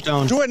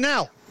 Cornerstone. Do it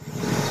now.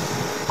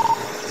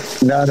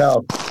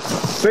 No.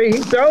 See, he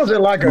throws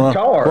it like a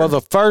tar. Well,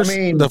 the first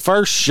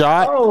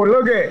shot. Oh,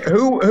 look at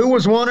who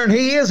was wondering?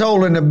 He is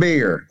holding the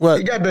beer. Well,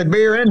 he got the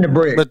beer in the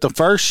brick. But the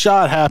first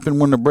shot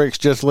happened when the brick's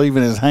just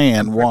leaving his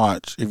hand.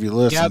 Watch if you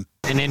listen. Yep.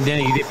 And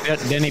then he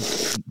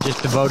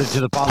just devoted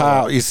to the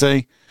follow. You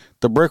see,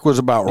 the brick was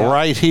about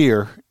right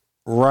here.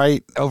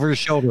 Right over his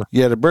shoulder.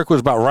 Yeah, the brick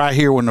was about right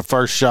here when the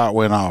first shot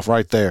went off,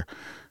 right there.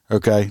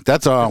 Okay,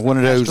 that's one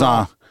of those.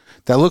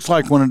 That looks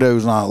like one of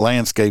those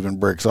landscaping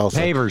bricks, also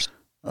pavers.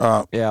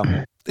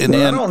 Yeah, and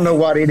then I don't know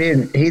why he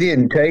didn't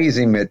tase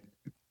him at.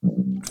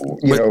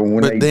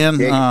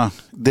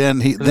 Then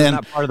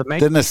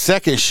the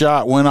second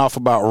shot went off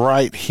about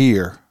right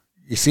here.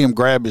 You see him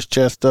grab his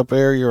chest up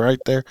area right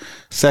there.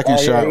 Second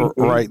shot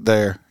right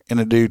there. and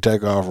the dude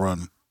take off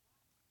running.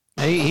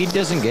 He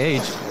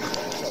disengaged.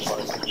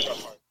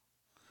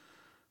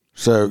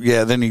 So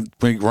yeah, then he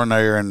run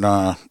there and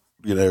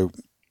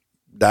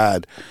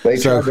died. They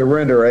tried to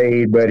render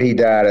aid, but he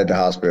died at the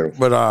hospital.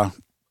 But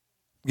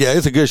yeah,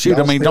 it's a good shoot.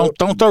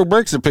 Don't throw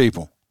bricks at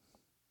people.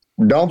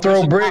 Don't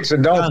throw bricks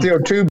and don't steal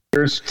 2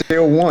 beers,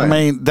 steal 1. I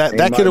mean,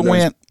 that could have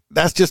went.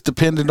 That's just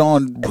dependent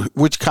on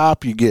which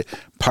cop you get.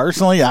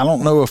 Personally, I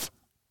don't know if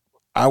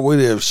I would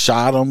have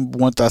shot him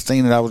once I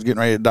seen it. I was getting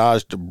ready to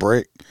dodge the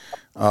brick.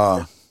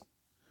 Well,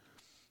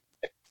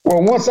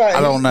 once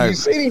I don't know. You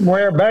see him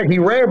rear back. He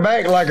rear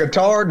back like a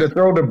tard to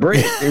throw the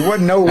brick. It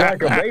wasn't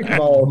like a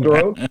baseball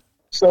throw.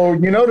 So,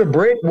 the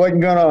brick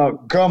wasn't going to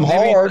come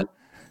hard.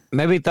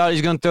 Maybe he thought he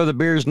was going to throw the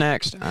beers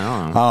next.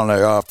 I don't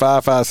know.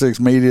 556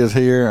 Media's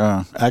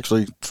here.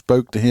 Actually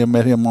spoke to him,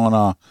 met him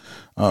on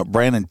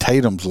Brandon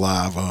Tatum's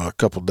live a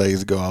couple of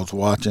days ago. I was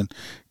watching.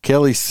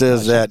 Kelly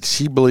says that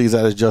she believes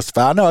that is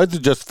justified. No, it's a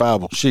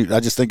justifiable shoot. I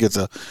just think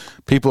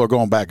people are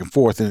going back and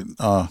forth. And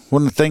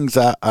one of the things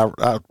I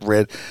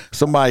read,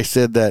 somebody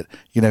said that,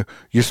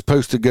 you're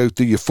supposed to go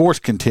through your force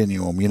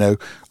continuum,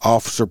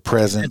 officer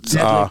presence.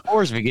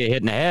 Force if you get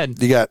hit in the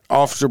head. You got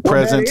officer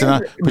presence.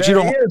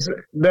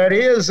 That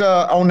is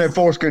on that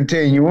force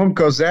continuum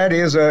because that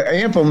is an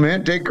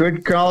implement that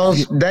could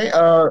cause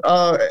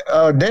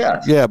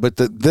death. Yeah, but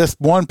this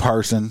one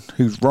person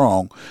who's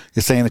wrong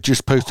is saying that you're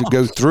supposed to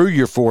go through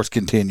your force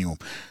continuum.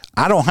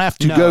 I don't have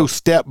to go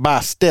step by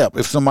step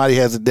if somebody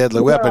has a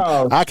deadly weapon.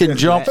 I can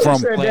jump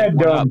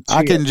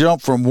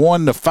from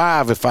 1 to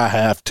 5 if I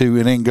have to,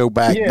 and then go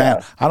back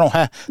down. I don't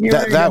have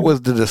that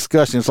was the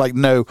discussion. It's like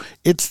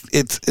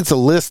it's a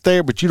list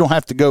there, but you don't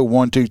have to go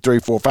 1, 2, 3,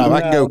 4, 5.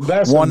 I can go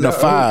 1 to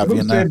 5.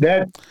 Who said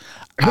that?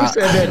 Who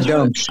said that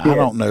dumb shit? I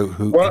don't know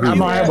who. Well, I'm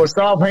gonna have a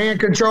soft hand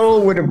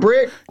control with a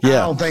brick. Yeah.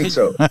 I don't think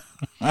so.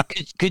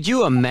 Could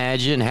you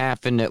imagine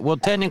having to? Well,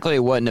 technically,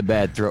 it wasn't a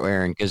bad throw,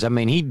 Aaron, because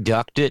he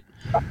ducked it,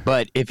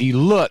 but if you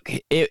look,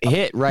 it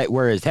hit right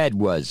where his head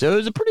was, so it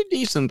was a pretty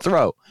decent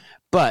throw.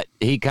 But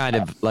he kind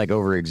of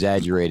over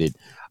exaggerated.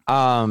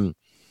 It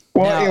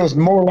was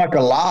more like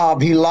a lob.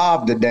 He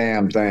lobbed the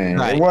damn thing.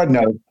 Right.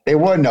 It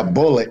wasn't a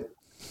bullet.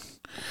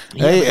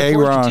 Hey,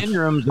 Ron.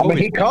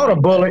 He caught a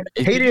bullet.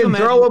 He didn't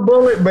throw a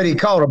bullet, but he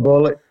caught a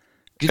bullet.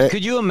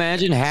 Could you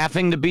imagine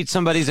having to beat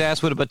somebody's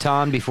ass with a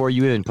baton before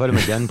you even put him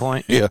at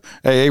gunpoint? Yeah.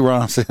 Hey,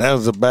 Ron said that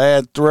was a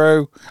bad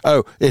throw.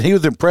 Oh, and he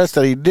was impressed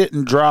that he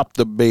didn't drop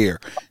the beer.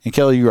 And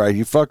Kelly, you're right.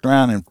 He fucked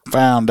around and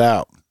found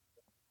out.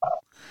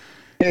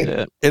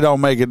 It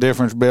don't make a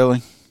difference,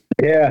 Billy.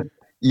 Yeah.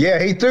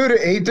 Yeah, he threw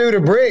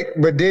the brick,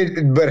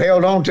 but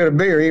held on to the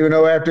beer, even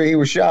though after he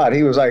was shot,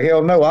 he was like,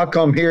 hell no, I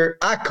come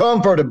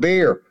for the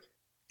beer.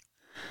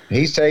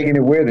 He's taking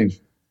it with him.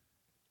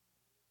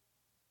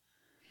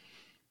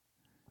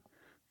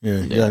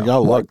 Yeah,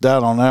 y'all lucked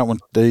out on that one,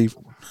 Steve.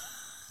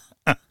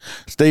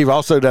 Steve,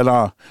 also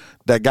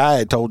that guy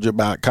I told you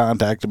about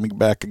contacted me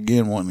back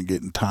again, wanting to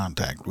get in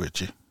contact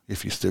with you.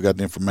 If you still got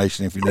the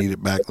information, if you need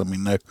it back, let me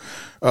know.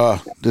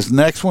 This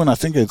next one, I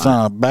think it's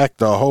back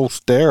to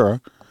Holstera.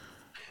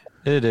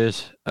 It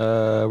is.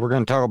 We're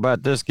going to talk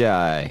about this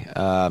guy.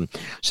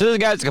 So this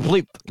guy's a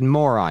complete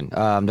moron.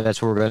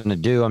 That's what we're going to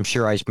do. I'm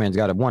sure Iceman's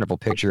got a wonderful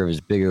picture of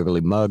his big ugly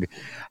mug.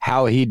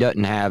 How he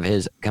doesn't have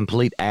his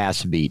complete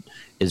ass beat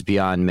is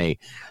beyond me.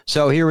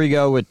 So here we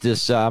go with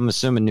this. I'm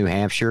assuming New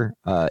Hampshire,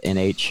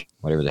 NH,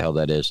 whatever the hell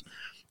that is.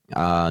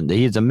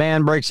 He's a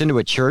man breaks into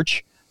a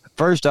church.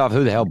 First off,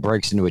 who the hell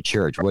breaks into a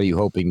church? What are you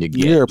hoping to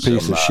get? You're a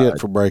piece of shit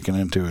for breaking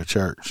into a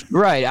church.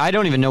 Right. I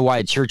don't even know why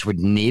a church would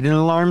need an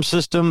alarm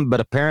system, but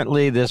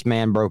apparently this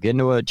man broke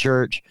into a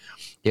church.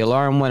 The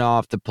alarm went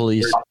off. The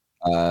police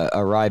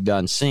arrived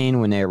on scene.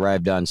 When they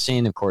arrived on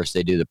scene, of course,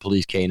 they do the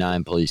police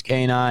canine.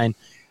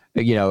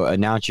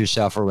 Announce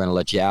yourself. We're going to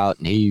let you out.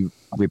 And he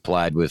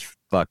replied with,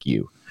 fuck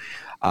you,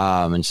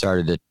 and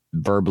started to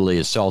verbally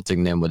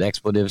assaulting them with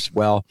expletives.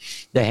 Well,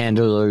 the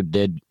handler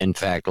did, in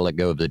fact, let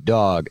go of the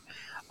dog.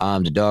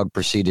 The dog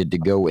proceeded to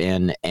go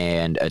in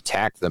and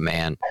attack the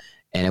man,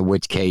 and in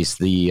which case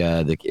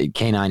the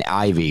canine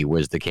Ivy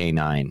was the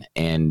canine.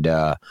 And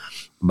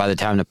by the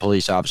time the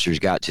police officers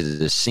got to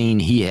the scene,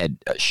 he had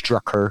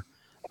struck her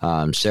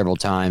several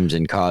times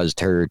and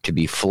caused her to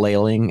be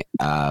flailing.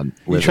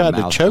 He tried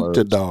to choke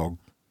the dog.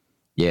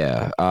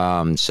 Yeah.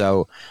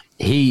 So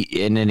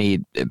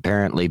he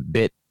apparently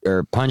bit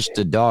or punched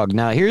the dog.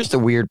 Now, here's the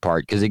weird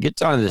part, because it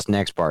gets on to this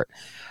next part.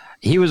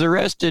 He was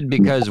arrested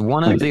because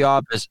one of the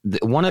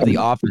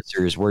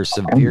officers were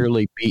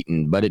severely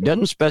beaten, but it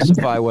doesn't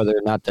specify whether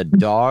or not the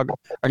dog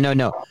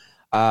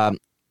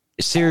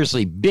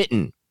seriously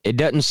bitten. It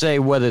doesn't say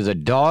whether the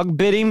dog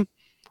bit him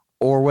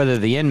or whether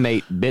the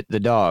inmate bit the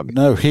dog.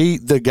 No,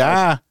 the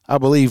guy, I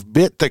believe,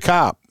 bit the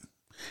cop.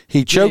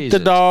 He choked the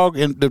dog,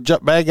 and the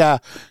bad guy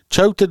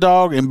choked the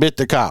dog and bit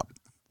the cop.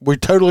 We're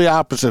totally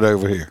opposite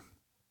over here.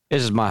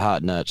 This is my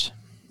hot nuts.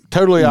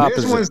 Totally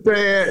opposite.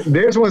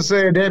 This one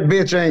said that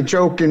bitch ain't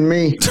choking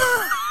me.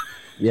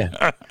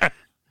 Yeah.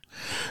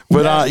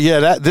 But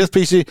this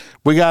PC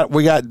we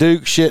got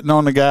Duke shitting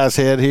on the guy's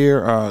head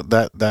here.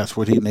 That's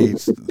what he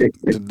needs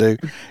to do.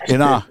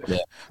 And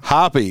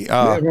Hoppy,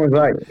 everyone's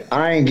like,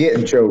 I ain't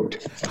getting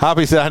choked.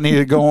 Hoppy said I need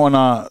to go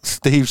on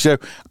Steve's show.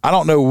 I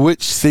don't know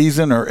which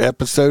season or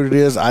episode it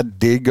is. I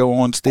did go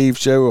on Steve's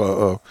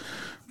show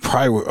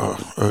probably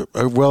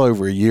well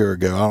over a year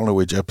ago. I don't know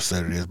which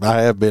episode it is, but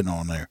I have been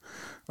on there.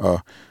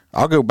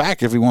 I'll go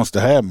back if he wants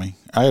to have me.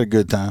 I had a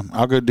good time.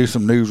 I'll go do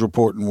some news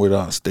reporting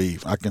with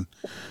Steve. I can.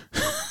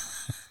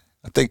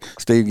 I think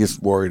Steve gets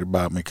worried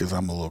about me because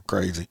I'm a little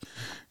crazy,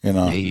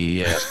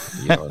 Yeah.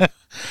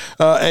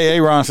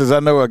 Aaron says, I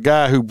know a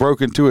guy who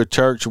broke into a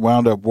church,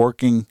 wound up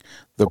working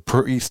the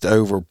priest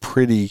over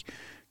pretty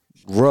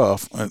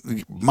rough.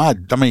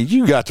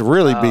 You got to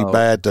really be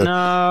bad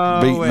to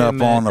beating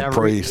up on a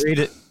priest. Read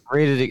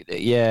it.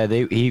 Yeah,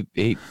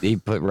 he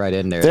put right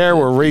in there. There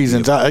were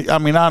reasons. I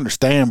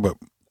understand, but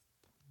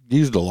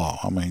use the law.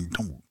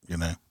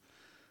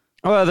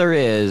 Well, there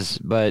is,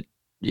 but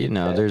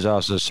there's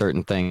also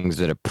certain things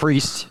that a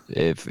priest,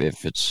 if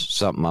it's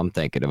something I'm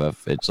thinking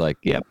of, it's like,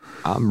 yep,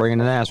 I'm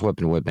bringing an ass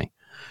whipping with me.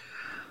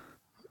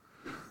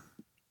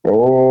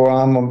 Oh,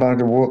 I'm about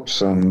to whoop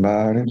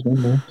somebody.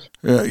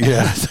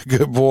 Yeah,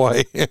 good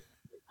boy.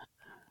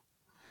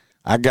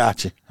 I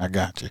got you.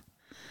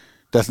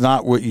 That's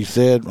not what you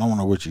said. I don't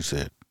know what you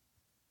said.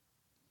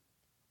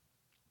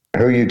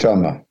 Who are you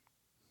talking about?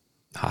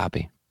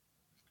 Hoppy.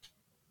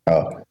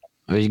 Oh.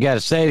 Well, you got to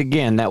say it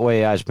again. That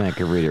way Iceman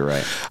can read it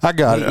right. I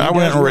got it. I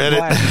went and read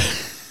it.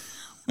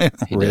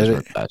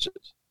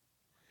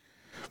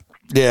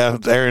 Yeah,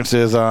 Aaron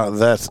says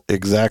that's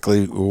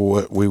exactly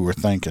what we were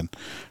thinking.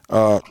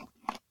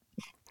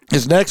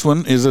 His next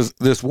one is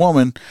this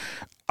woman.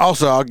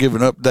 Also, I'll give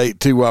an update,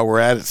 too, while we're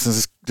at it,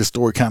 since the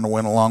story kind of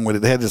went along with it.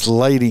 They had this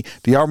lady.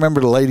 Do y'all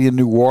remember the lady in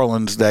New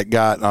Orleans that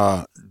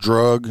got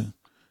drugged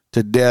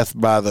to death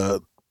by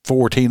the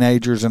 4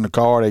 teenagers in the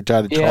car? They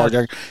tried to charge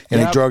her,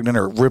 and they drugged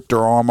her, ripped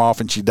her arm off,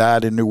 and she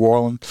died in New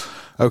Orleans.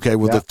 Okay,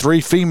 well, the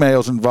 3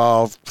 females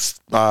involved,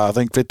 I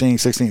think 15,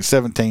 16,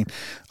 17,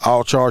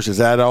 all charged as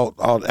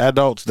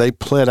adults. They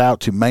pled out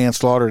to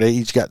manslaughter. They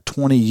each got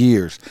 20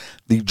 years.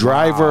 The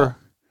driver... Wow.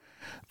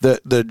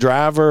 The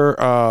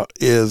driver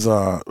is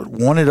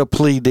wanted a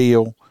plea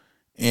deal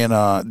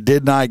and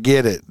did not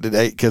get it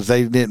because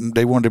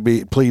they wanted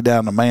to plead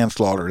down to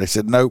manslaughter. They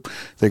said nope.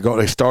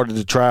 They started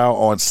the trial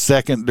on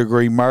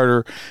 2nd-degree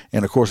murder,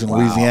 and of course in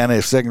Louisiana,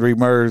 if 2nd-degree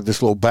murder,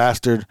 this little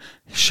bastard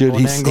he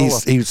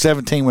was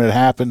 17 when it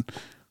happened.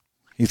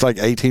 He's like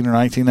 18 or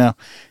 19 now.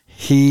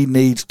 He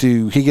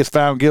gets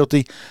found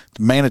guilty,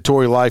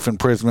 mandatory life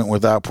imprisonment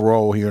without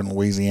parole here in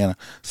Louisiana.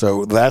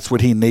 So that's what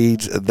he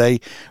needs.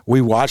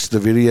 We watched the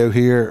video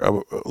here a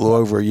little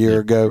over a year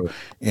ago,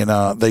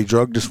 and they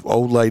drugged this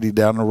old lady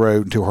down the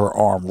road until her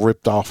arm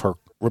ripped off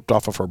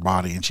of her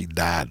body, and she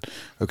died.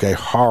 Okay,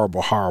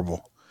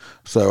 horrible.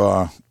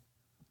 So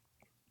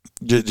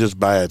just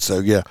bad. So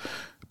yeah.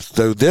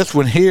 So this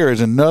one here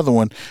is another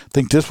one. I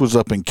think this was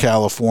up in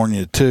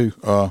California too.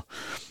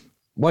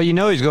 Well,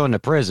 he's going to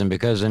prison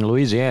because in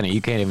Louisiana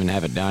you can't even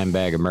have a dime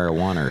bag of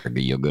marijuana or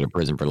you'll go to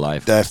prison for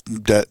life. That's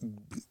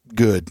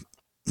good.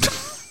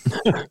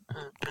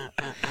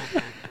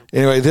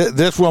 Anyway,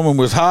 this woman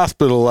was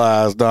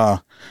hospitalized.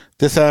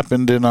 This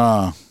happened in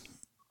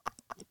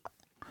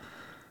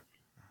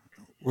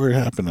where it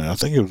happened? I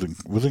think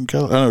it was in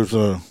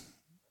California.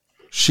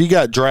 She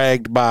got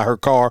dragged by her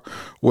car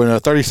when a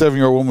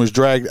 37-year-old woman was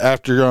dragged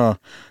after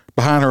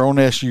behind her own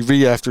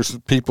SUV after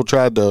some people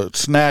tried to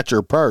snatch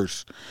her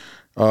purse.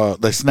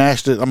 They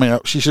snatched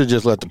it. She should have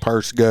just let the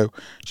purse go.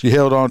 She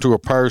held on to her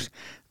purse.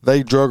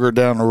 They drug her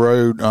down the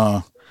road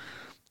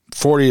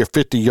 40 or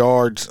 50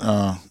 yards.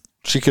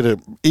 She could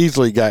have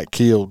easily got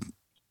killed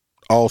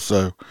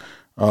also.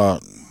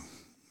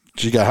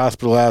 She got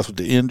hospitalized with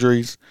the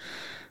injuries.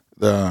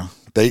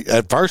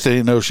 At first they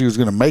didn't know if she was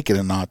going to make it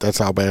or not. That's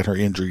how bad her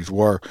injuries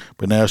were.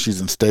 But now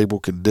she's in stable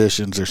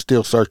conditions. They're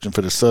still searching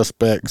for the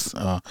suspects.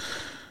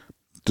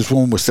 This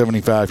woman was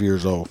 75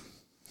 years old.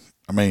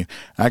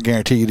 I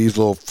guarantee you these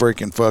little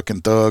freaking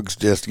fucking thugs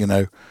just,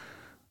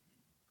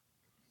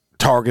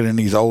 targeting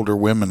these older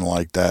women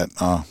like that.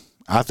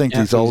 I think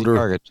these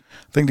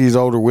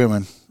older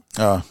women,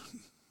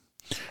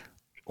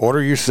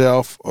 order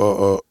yourself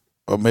a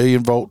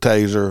 1,000,000-volt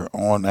taser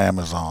on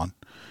Amazon.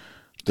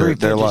 They're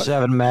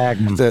like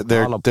Magnum.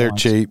 They're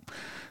cheap.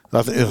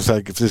 I think it's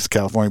like if this is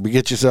California, but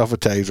get yourself a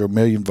taser,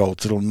 1,000,000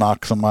 volts. It'll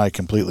knock somebody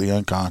completely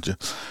unconscious.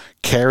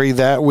 Carry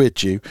that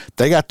with you.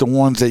 They got the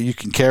ones that you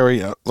can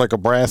carry like a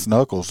brass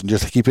knuckles and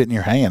just keep it in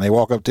your hand. They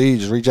walk up to you,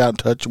 just reach out and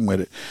touch them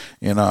with it,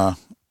 and let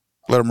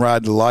them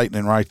ride the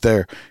lightning right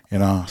there.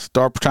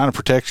 Start trying to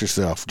protect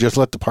yourself. Just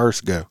let the purse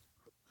go.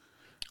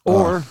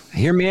 Or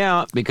hear me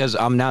out, because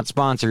I'm not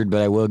sponsored,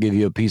 but I will give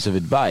you a piece of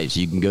advice.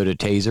 You can go to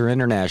Taser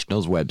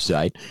International's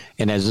website,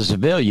 and as a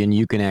civilian,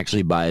 you can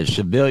actually buy a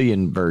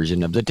civilian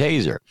version of the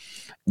taser.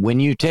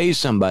 When you tase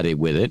somebody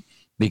with it,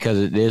 because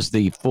it is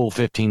the full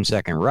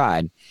 15-second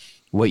ride,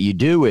 what you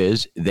do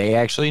is they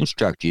actually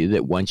instruct you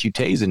that once you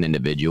tase an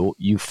individual,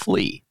 you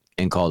flee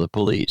and call the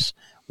police.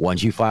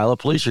 Once you file a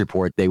police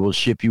report, they will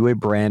ship you a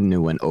brand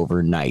new one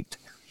overnight.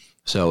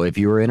 So if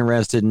you are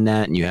interested in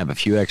that and you have a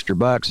few extra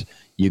bucks,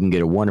 you can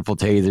get a wonderful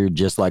taser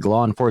just like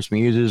law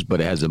enforcement uses, but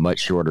it has a much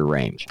shorter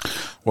range.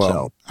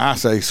 Well, I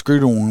say screw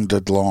the one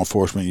that the law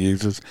enforcement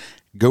uses.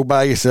 Go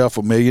buy yourself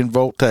a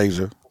 1,000,000-volt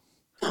taser.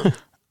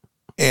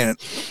 And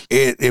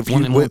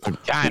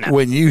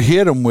when you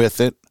hit them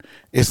with it,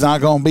 it's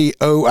not going to be,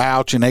 oh,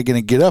 ouch, and they're going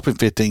to get up in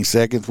 15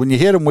 seconds. When you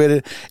hit them with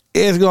it,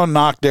 it's going to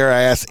knock their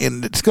ass,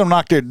 and it's going to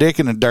knock their dick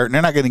in the dirt, and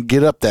they're not going to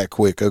get up that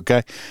quick,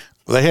 okay?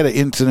 They had an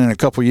incident a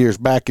couple years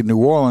back in New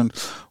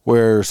Orleans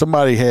where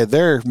somebody had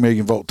their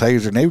 1,000,000-volt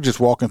taser, and they were just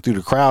walking through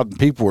the crowd, and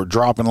people were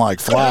dropping like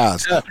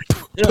flies.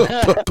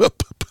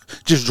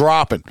 Just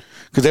dropping.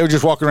 Because they were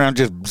just walking around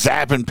just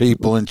zapping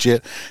people and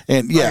shit.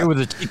 And, yeah.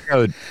 With a cheat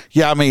code.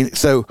 Yeah, I mean,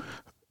 so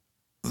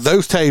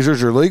those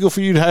tasers are legal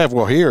for you to have,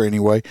 well, here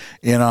anyway,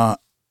 and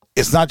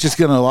it's not just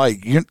going to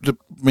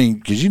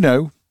because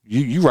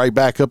you right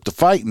back up to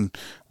fighting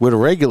with a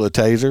regular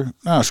taser.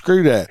 No,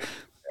 screw that.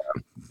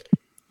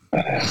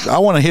 I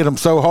want to hit them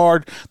so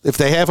hard, if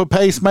they have a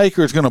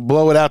pacemaker, it's going to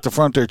blow it out the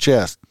front of their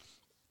chest.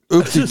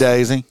 Oopsie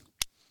daisy.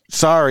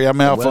 Sorry, I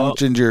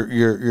malfunctioned your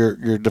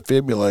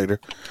defibrillator.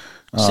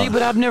 See,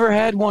 but I've never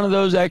had one of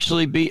those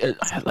actually be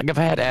like, I've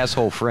had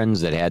asshole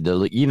friends that had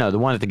the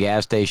one at the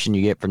gas station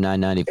you get for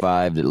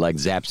 $9.95 that like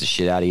zaps the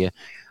shit out of you.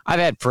 I've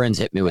had friends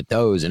hit me with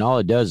those, and all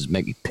it does is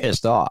make me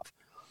pissed off.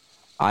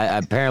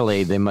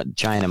 Apparently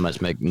China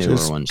must make newer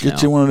ones now.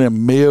 Get you one of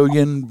them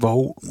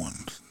 1,000,000-volt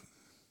ones.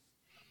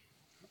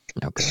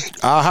 Okay.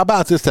 How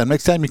about this time?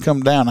 Next time you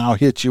come down, I'll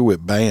hit you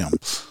with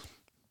BAMs.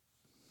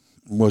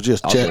 We'll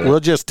just check. We'll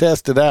just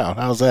test it out.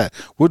 How's that?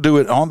 We'll do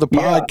it on the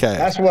podcast.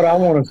 That's what I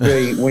want to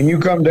see. When you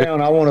come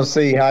down, I want to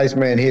see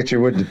Heisman hit you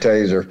with the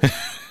taser.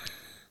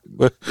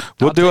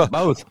 We'll do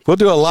both. We'll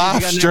do a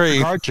live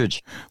stream.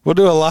 Cartridge. We'll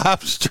do a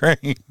live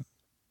stream.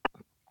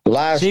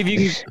 See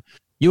if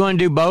you want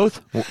to do both.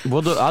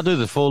 I'll do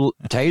the full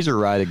taser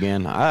ride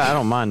again. I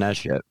don't mind that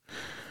shit.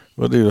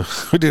 We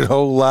did a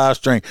whole live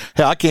stream.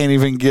 Hell, I can't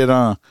even get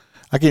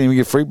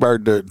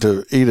Freebird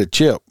to eat a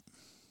chip.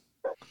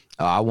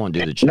 Oh, I won't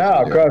do the chip.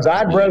 No, because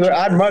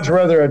I'd much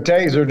rather a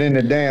taser than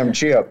the damn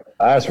chip.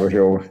 That's for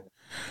sure.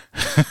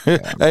 Hey,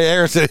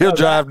 Aaron said he'll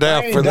drive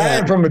down for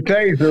that. From a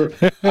taser,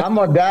 I'm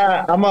gonna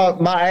die.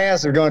 My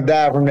ass is gonna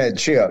die from that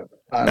chip.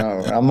 I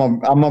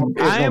know.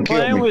 I ain't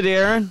playing with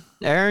Aaron.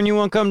 Aaron, you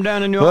want to come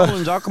down to New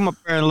Orleans? I'll come up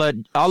there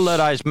and I'll let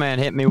Iceman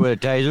hit me with a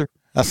taser.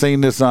 I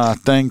seen this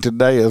thing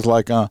today. It's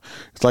like a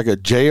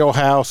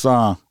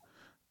jailhouse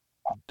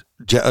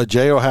a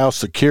jailhouse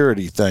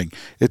security thing.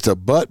 It's a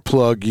butt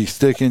plug you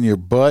stick in your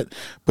butt,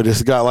 but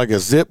it's got like a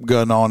zip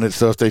gun on it.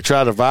 So if they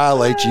try to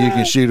violate you, you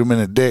can shoot them in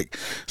the dick.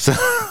 So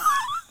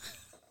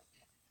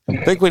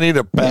I think we need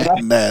to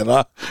patent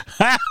that.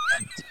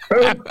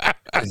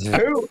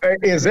 Who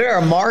is there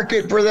a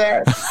market for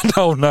that? I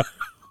don't know.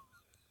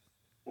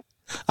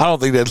 I don't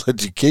think they'd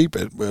let you keep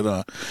it,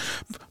 but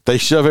they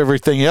shove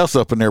everything else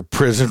up in their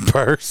prison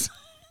purse.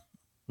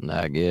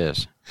 I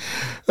guess.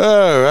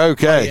 Oh,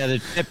 okay. Yeah, the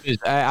chip is.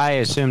 I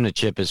assume the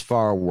chip is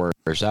far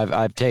worse.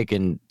 I've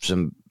taken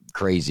some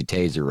crazy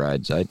taser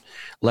rides.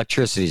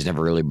 Electricity's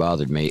never really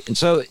bothered me. And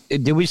so,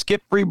 did we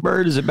skip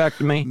Freebird? Is it back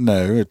to me?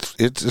 No, it's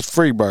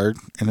Freebird,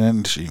 and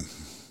then she.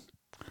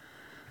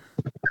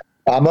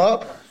 I'm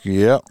up.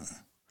 Yep.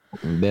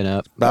 Been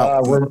up.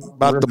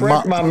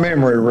 Refresh my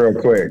memory real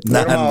quick.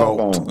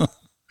 9-volt.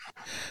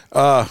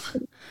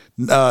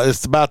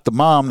 It's about the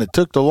mom that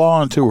took the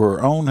law into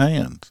her own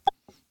hands.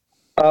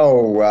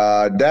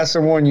 Oh, that's the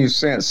one you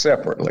sent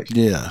separately.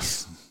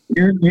 Yes.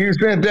 You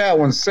sent that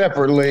one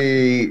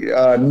separately,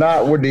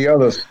 not with the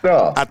other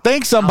stuff. I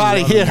think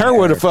somebody hit her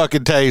with a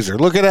fucking taser.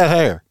 Look at that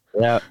hair.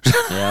 Yep.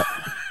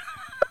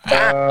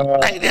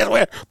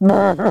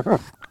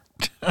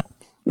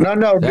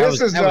 No, this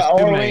is the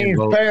Orleans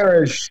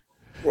Parish.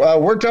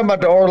 We're talking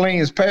about the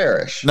Orleans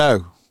Parish.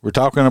 No, we're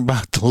talking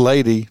about the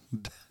lady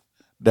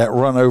that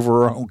run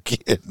over her own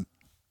kid.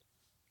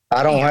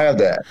 I don't have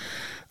that.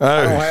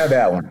 I don't have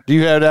that one. Do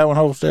you have that one,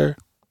 Holster?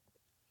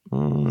 I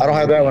don't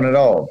have that one at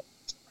all.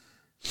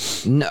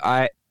 No,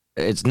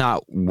 it's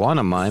not one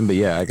of mine, but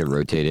yeah, I could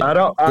rotate it. I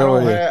don't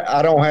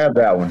have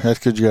that one. That's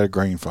because you got a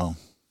green phone.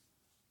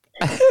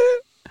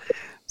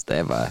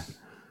 Stand by.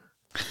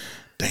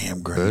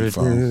 Damn green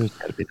phone.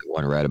 Gotta be the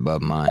one right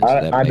above mine.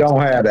 I don't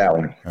have that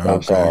one. Okay.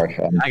 I'm sorry.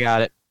 I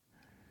got it.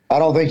 I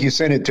don't think you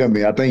sent it to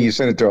me. I think you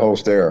sent it to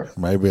Holster.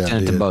 Maybe I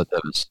sent did. To both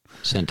of us.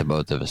 Sent to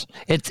both of us.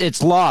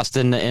 It's lost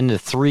in the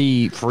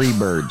three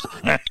Freebirds.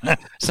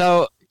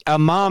 So a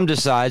mom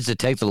decides to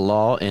take the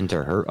law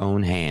into her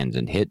own hands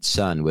and hit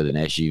son with an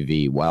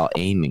SUV while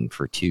aiming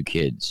for two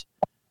kids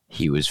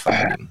he was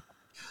fighting.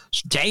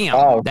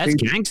 Damn, that's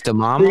gangsta,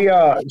 mama.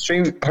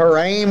 Her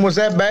aim was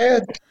that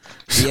bad?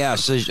 Yeah,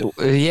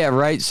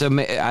 right. So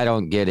I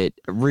don't get it.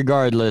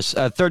 Regardless,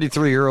 a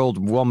 33-year-old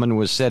woman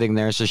was sitting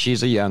there, so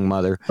she's a young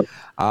mother.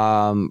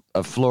 Of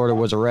Florida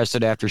was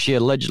arrested after she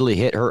allegedly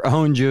hit her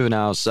own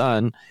juvenile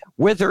son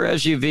with her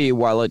SUV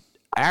while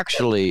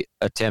actually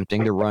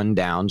attempting to run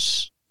down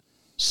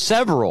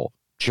several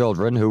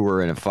children who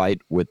were in a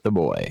fight with the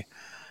boy.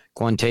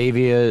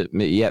 Quantavia,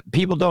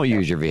 people don't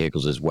use your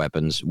vehicles as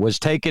weapons, was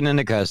taken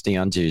into custody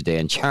on Tuesday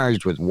and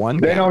charged with one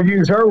count. They don't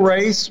use her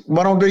race.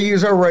 Why don't they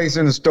use her race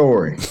in the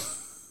story?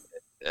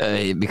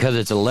 Because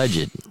it's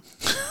alleged.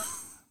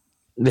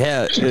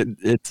 Yeah,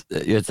 that's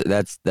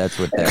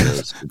what that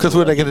is. Because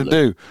what are they going to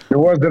do? It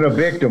wasn't a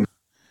victim.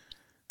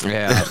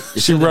 Yeah,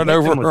 she run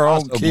over her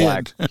own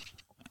kid.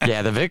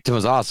 Yeah, the victim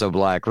was also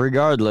black.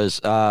 Regardless,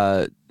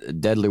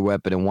 deadly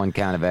weapon and one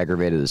count of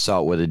aggravated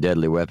assault with a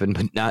deadly weapon,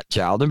 but not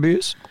child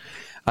abuse.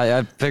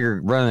 I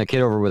figured running a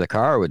kid over with a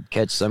car would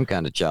catch some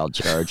kind of child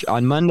charge.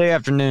 On Monday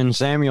afternoon,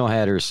 Samuel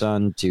had her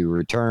son to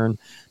return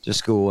to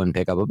school and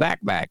pick up a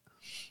backpack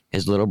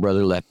his little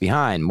brother left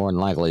behind. More than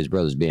likely, his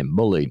brother's being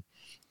bullied.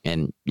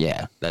 And,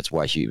 yeah, that's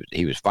why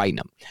he was fighting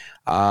him.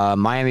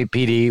 Miami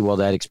PD, well,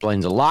 that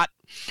explains a lot.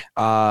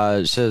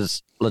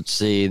 Says, let's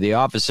see, the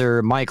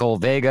officer, Michael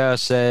Vega,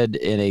 said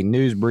in a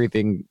news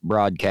briefing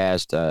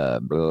broadcast,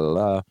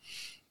 why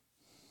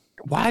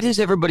does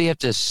everybody have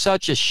to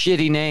such a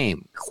shitty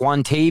name?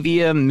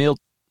 Quantavia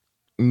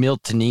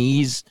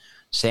Miltonese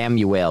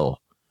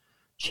Samuel.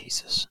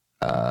 Jesus.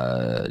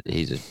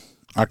 He's a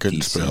I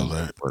couldn't spell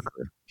that.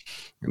 Worker.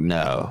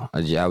 No,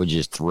 I would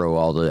just throw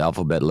all the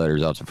alphabet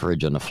letters off the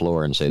fridge on the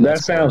floor and say that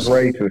sounds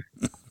racist.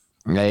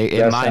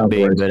 It might be,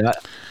 racist.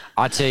 But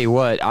I tell you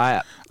what,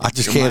 I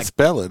just can't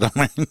spell it.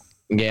 I mean,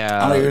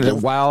 yeah.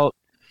 While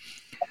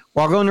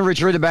going to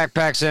retrieve the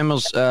backpack,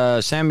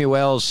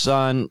 Samuel's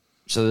son.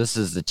 So this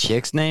is the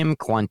chick's name,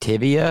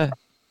 Quantavia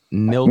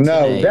Milton.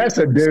 No, that's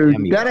a dude.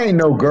 Samuel. That ain't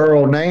no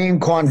girl name,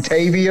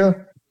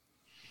 Quantavia.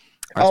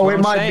 It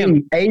might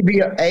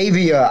be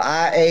Avia.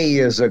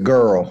 IA is a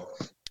girl.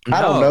 I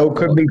don't know.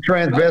 Could be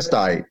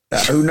transvestite.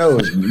 Who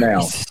knows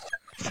now?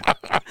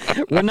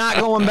 We're not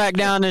going back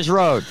down this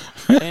road.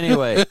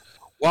 Anyway,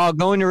 while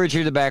going to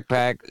retrieve the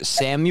backpack,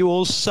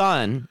 Samuel's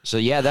son. So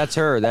yeah, that's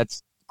her.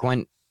 That's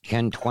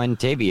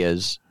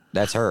Quantavia's.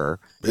 That's her.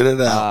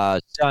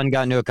 Son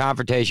got into a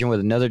confrontation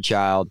with another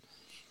child.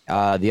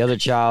 The other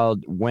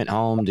child went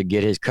home to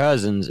get his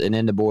cousins, and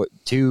then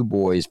two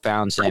boys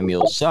found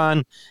Samuel's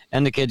son,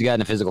 and the kids got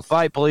in a physical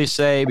fight. Police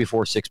say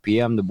before 6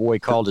 p.m., the boy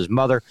called his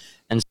mother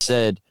and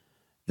said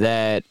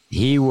that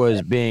he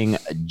was being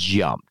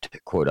jumped,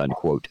 quote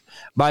unquote,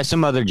 by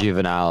some other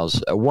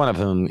juveniles, one of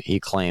whom he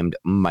claimed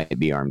might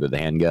be armed with a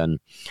handgun.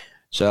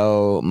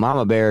 So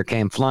Mama Bear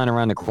came flying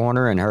around the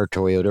corner in her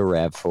Toyota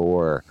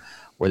RAV4,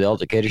 where the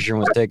altercation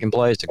was taking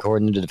place.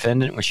 According to the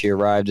defendant, when she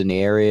arrived in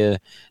the area,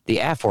 the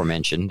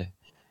aforementioned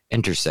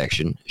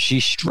intersection, she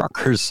struck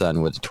her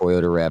son with the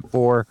Toyota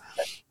RAV4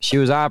 she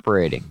was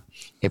operating.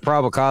 A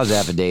probable cause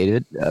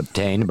affidavit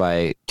obtained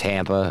by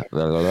Tampa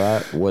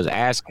was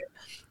asked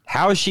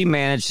how she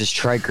managed to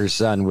strike her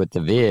son with the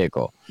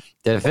vehicle.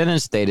 The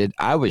defendant stated,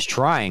 "I was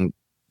trying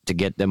to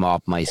get them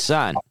off my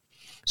son."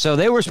 So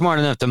they were smart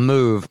enough to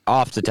move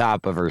off the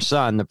top of her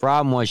son. The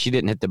problem was she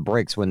didn't hit the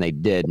brakes when they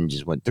did and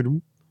just went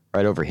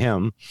right over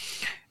him.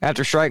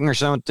 After striking her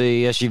son with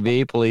the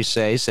SUV, police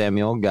say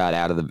Samuel got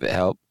out of the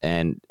help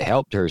and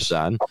helped her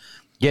son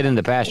get in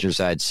the passenger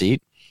side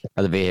seat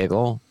of the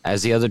vehicle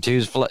as the other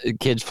two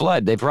kids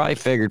fled. They probably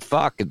figured,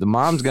 fuck, if the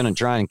mom's going to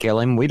try and kill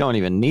him, we don't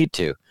even need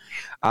to.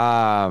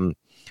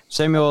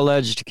 Samuel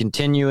alleged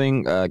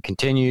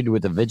continued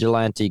with the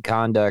vigilante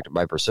conduct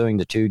by pursuing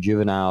the two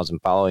juveniles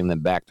and following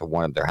them back to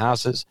one of their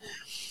houses.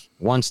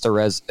 Once at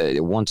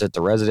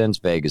the residence,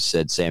 Vegas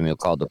said Samuel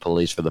called the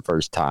police for the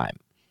first time.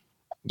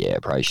 Yeah,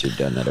 probably should have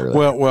done that earlier.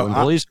 Well, when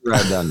police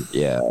arrived on,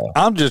 yeah.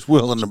 I'm just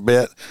willing to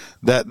bet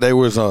that there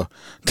was an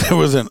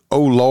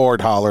 "Oh Lord"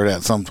 hollered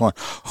at some point.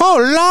 Oh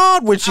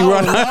Lord, would you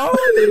run? Oh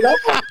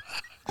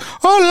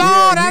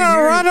Lord, I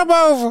don't run him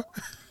over.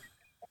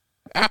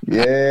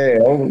 Yeah,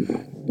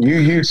 you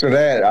used to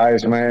that,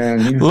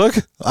 Iceman. Look,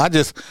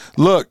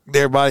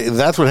 everybody.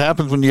 That's what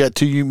happens when you got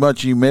too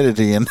much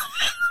humidity in.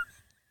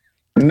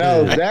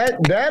 No,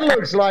 that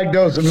looks like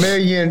the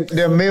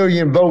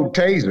million volt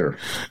taser.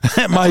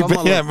 It might be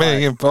a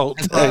million volt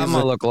taser. That's what I'm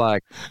gonna look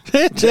like.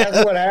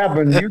 That's what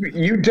happens.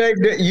 You take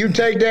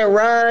that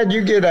ride,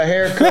 you get a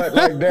haircut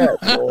like that,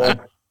 boy.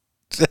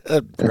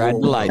 Right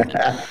light.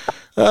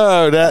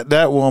 Oh,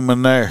 that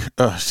woman there.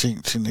 Oh, she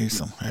needs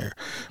some hair.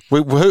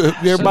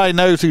 Everybody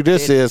knows who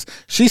this is.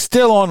 She's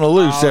still on the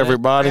loose,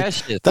 everybody.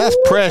 That's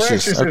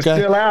Precious.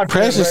 Okay,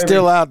 Precious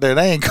still out there.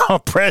 They ain't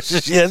called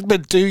Precious yet. It's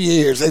been 2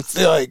 years. They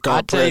still ain't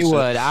called Precious. I tell you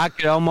what, I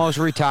could almost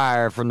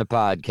retire from the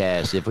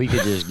podcast if we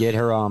could just get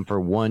her on for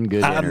one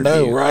good interview. I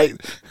know, right?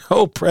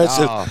 Oh,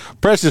 Precious.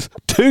 Precious,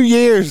 2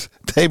 years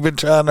they've been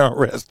trying to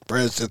arrest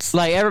Precious.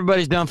 Like,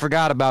 everybody's done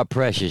forgot about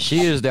Precious.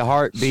 She is the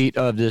heartbeat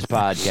of this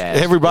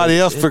podcast. Everybody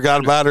else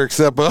forgot about her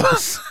except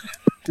us.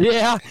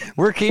 Yeah,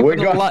 we're keeping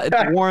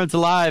the warrants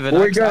alive, and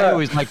I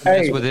always like to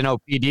mess with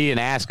NOPD and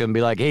ask them, be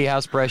like, "Hey,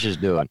 how's Precious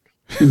doing?"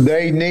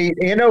 They need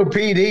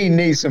NOPD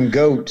needs some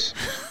goats.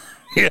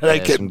 Yeah, they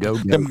could.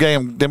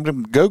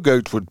 Them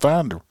go-goats would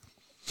find her.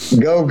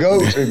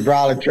 Go-goats would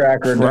probably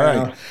track her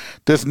down. Right.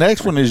 This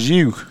next one is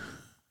you.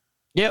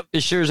 Yep,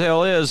 it sure as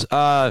hell is.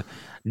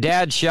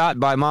 Dad shot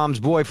by mom's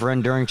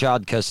boyfriend during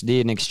child custody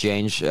in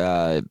exchange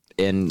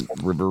in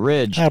River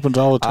Ridge. Happens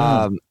all the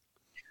time.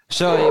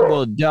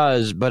 It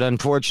does, but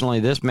unfortunately,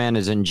 this man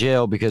is in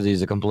jail because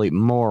he's a complete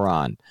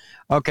moron.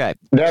 Okay.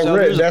 That's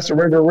the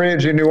River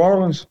Ridge in New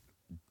Orleans?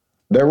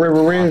 That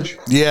River Ridge?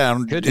 Yeah,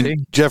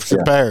 in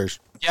Jefferson Parish.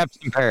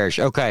 Jefferson Parish.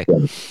 Okay.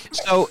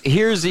 So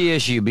here's the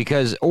issue,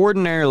 because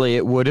ordinarily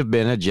it would have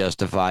been a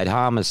justified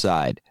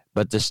homicide,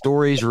 but the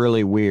story's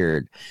really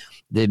weird.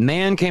 The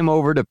man came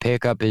over to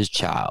pick up his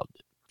child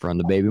from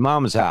the baby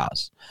mama's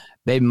house.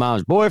 Baby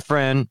mama's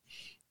boyfriend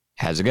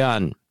has a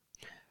gun.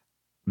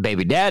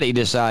 Baby daddy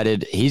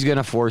decided he's going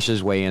to force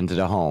his way into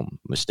the home.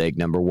 Mistake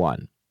number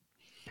one.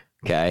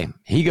 Okay.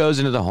 He goes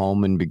into the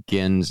home and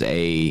begins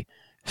a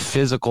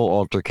physical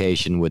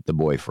altercation with the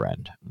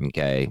boyfriend.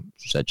 Okay.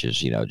 Such as,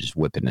 just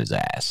whipping his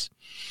ass.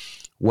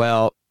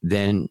 Well,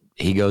 then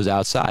he goes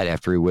outside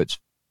after he whips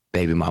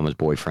baby mama's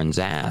boyfriend's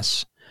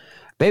ass.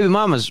 Baby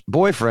mama's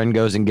boyfriend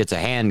goes and gets a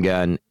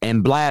handgun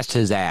and blasts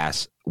his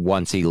ass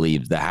once he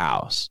leaves the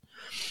house.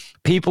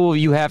 People,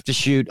 you have to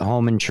shoot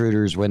home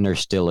intruders when they're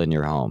still in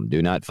your home.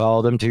 Do not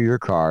follow them to your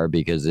car,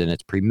 because then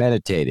it's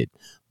premeditated.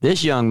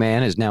 This young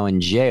man is now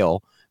in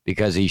jail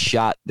because he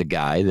shot the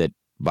guy that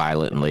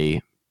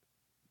violently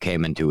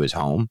came into his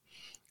home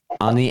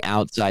on the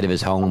outside of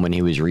his home when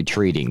he was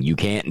retreating. You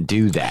can't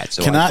do that.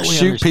 So cannot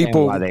shoot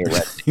people.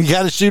 You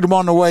got to shoot them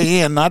on the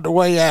way in, not the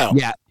way out.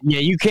 Yeah.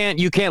 You can't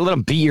let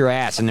them beat your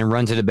ass and then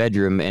run to the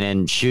bedroom and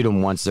then shoot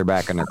them once they're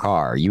back in their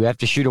car. You have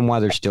to shoot them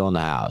while they're still in the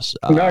house.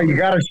 No, you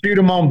got to shoot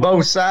them on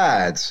both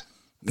sides.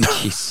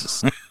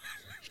 Jesus.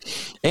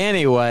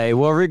 Anyway,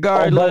 well,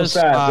 regardless, on both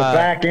sides, the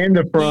back and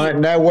the front,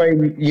 and that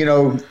way,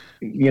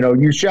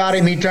 you shot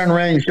him, he turned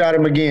around, you shot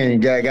him again.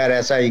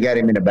 That's how you got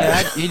him in the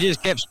back. He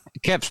just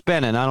kept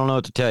spinning. I don't know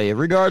what to tell you.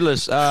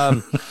 Regardless,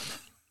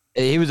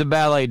 he was a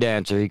ballet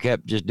dancer. He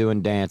kept just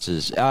doing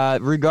dances.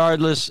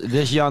 Regardless,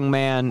 this young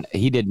man,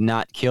 he did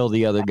not kill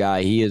the other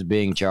guy. He is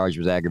being charged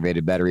with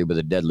aggravated battery with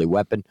a deadly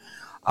weapon.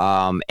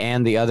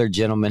 And the other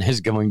gentleman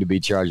is going to be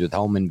charged with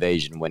home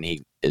invasion when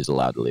he is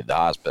allowed to leave the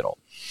hospital.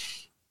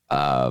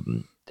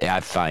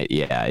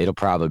 It'll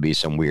probably be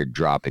some weird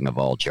dropping of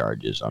all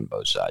charges on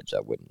both sides.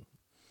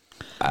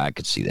 I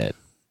could see that.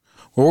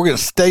 Well, we're going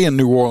to stay in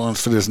New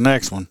Orleans for this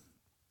next one.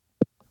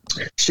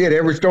 Shit,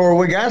 every story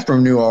we got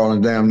from New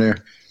Orleans down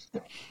there.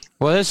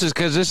 Well, this is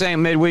because this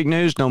ain't midweek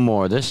news no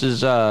more. This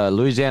is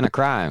Louisiana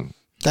crime.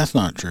 That's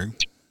not true.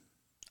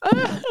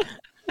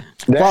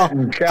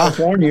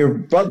 California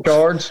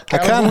fucktards.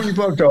 California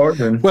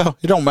fucktards. Well,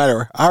 it don't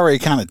matter. I already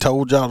kind of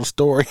told y'all the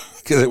story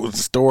because it was a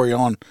story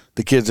on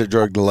the kids that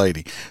drugged the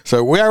lady.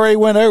 So we already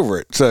went over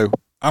it. So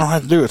I don't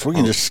have to do it. So we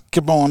can just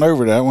skip on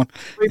over that one.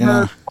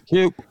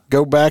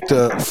 Go back to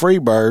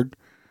Freebird.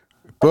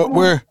 But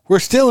we're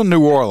still in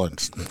New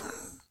Orleans.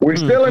 We're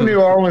still in New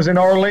Orleans, in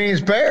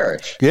Orleans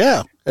Parish.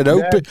 Yeah, at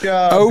OPP.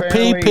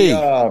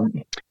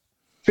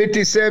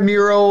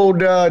 57-year-old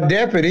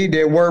deputy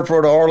that worked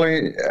for the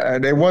Orleans,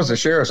 there was the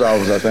sheriff's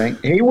office, I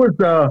think. He was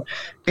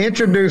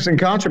introducing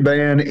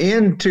contraband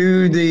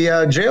into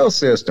the jail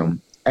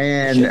system.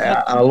 And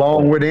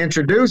along with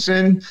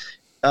introducing,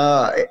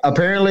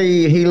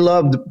 apparently he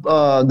loved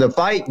the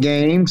fight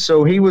game,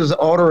 so he was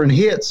ordering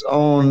hits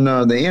on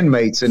the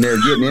inmates, and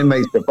they're getting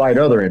inmates to fight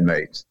other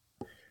inmates.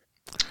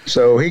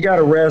 So he got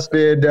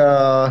arrested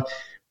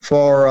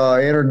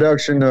for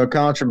introduction of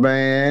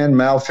contraband,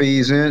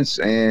 malfeasance,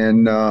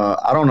 and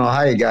I don't know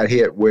how he got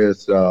hit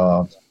with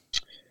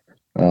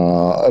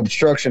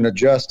obstruction of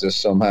justice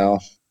somehow.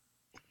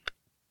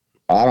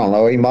 I don't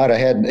know. He might have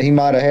had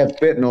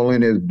fentanyl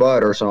in his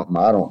butt or something.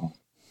 I don't know.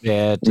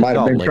 Yeah, might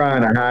have been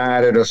trying to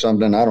hide it or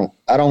something. I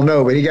don't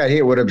know, but he got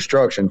hit with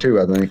obstruction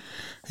too, I think.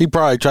 He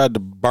probably tried to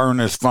burn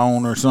his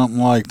phone or something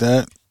like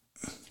that.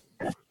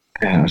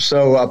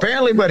 So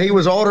apparently, but he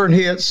was ordering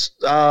hits.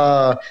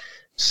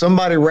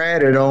 Somebody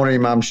ratted on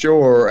him, I'm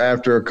sure,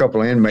 after a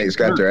couple of inmates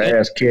got their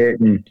ass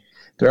kicked, and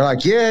they're like,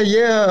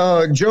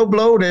 Joe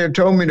Blow there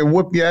told me to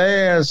whoop your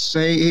ass.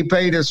 He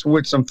paid us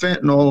with some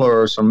fentanyl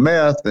or some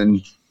meth,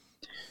 and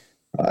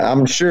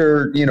I'm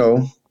sure,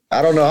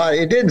 I don't know how.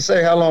 It didn't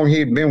say how long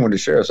he'd been with the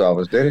sheriff's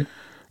office, did it?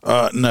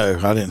 No,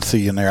 I didn't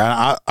see in there.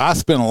 I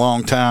spent a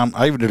long time.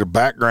 I even did a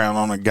background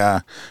on a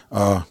guy.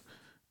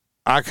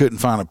 I couldn't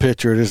find a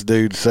picture of this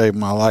dude to save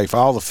my life.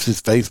 All of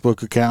his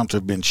Facebook accounts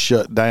have been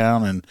shut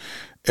down and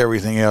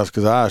everything else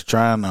because I was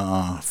trying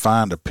to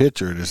find a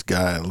picture of this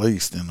guy at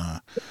least, and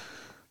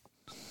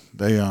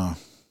they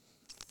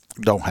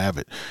don't have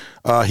it.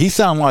 He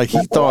sounded like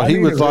he thought he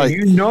was like.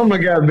 You normally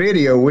got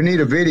video. We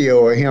need a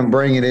video of him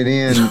bringing it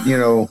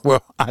in.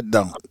 Well, I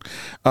don't.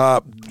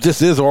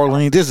 This is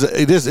Orleans.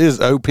 This is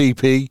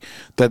OPP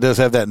that does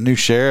have that new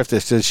sheriff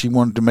that says she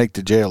wanted to make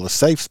the jail a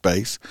safe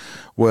space.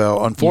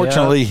 Well,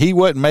 unfortunately, he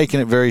wasn't making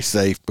it very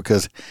safe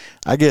because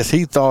I guess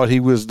he thought he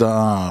was the.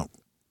 I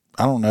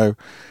don't know.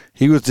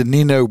 He was the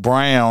Nino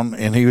Brown,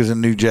 and he was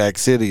in New Jack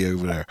City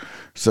over there,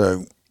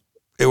 so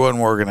it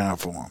wasn't working out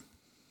for him.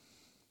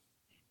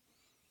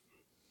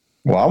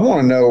 Well, I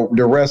want to know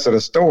the rest of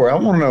the story. I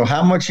want to know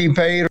how much he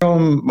paid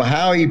him,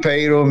 how he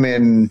paid him,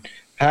 and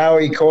how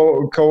he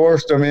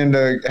coerced him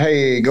into,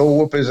 hey, go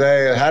whoop his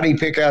ass. How did he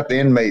pick out the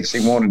inmates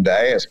he wanted to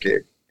ass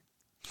kick?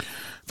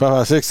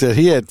 556 said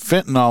he had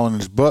fentanyl in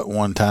his butt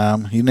one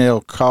time. He now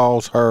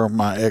calls her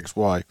my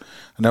ex-wife.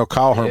 And they'll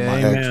call her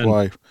my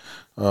ex-wife.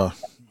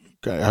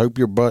 Okay, I hope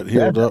your butt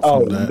healed up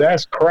from that.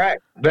 That's crack.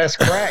 That's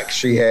crack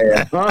she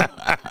had. Huh?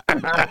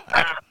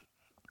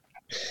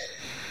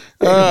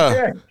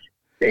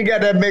 He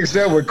got that mixed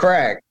up with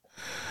crack.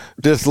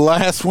 This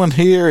last one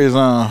here is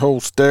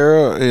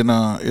Holstera, and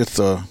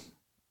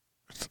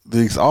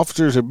these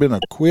officers have been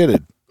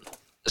acquitted.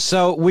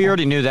 So we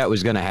already knew that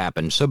was going to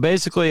happen. So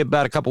basically,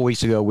 about a couple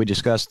weeks ago, we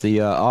discussed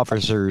the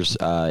officers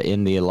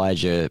in the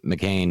Elijah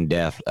McCain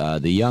death.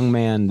 The young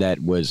man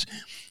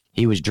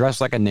he was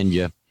dressed like a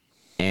ninja,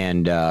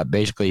 and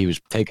basically he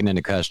was taken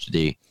into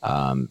custody,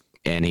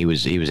 and he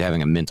was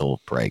having a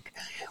mental break.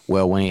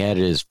 Well, when he had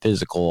his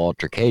physical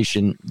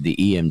altercation, the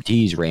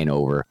EMTs ran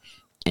over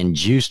and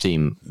juiced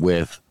him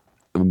with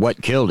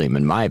what killed him,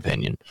 in my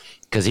opinion,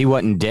 because he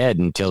wasn't dead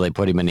until they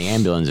put him in the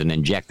ambulance and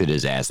injected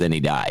his ass. Then he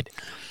died.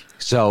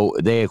 So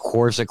they, of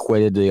course,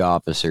 acquitted the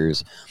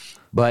officers.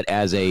 But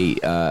as a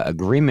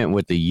agreement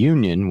with the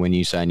union, when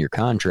you sign your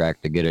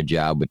contract to get a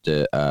job with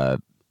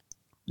the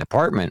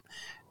department,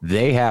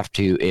 they have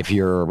to, if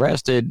you're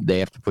arrested, they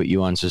have to put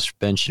you on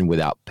suspension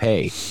without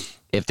pay.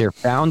 If they're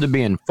found to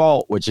be in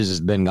fault, which has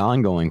been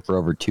ongoing for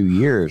over 2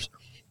 years,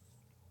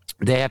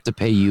 they have to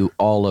pay you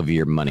all of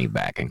your money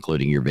back,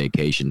 including your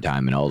vacation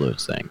time and all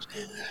those things.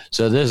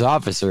 So this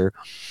officer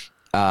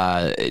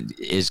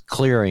is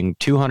clearing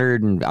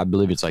 $200, and I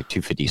believe it's like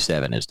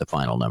 $257 is the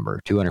final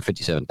number,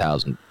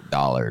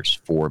 $257,000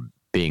 for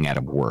being out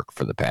of work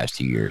for the past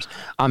 2 years.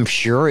 I'm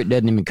sure it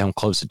doesn't even come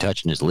close to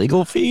touching his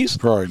legal fees.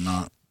 Probably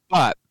not.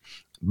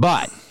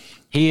 But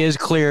he is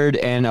cleared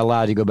and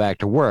allowed to go back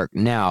to work.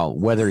 Now,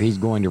 whether he's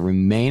going to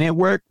remain at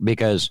work,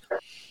 because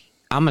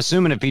I'm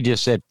assuming if he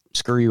just said,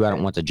 screw you, I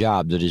don't want the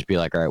job, they'll just be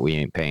like, all right, we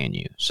ain't paying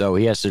you. So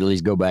he has to at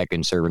least go back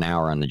and serve an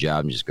hour on the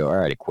job and just go, all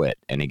right, I quit,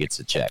 and he gets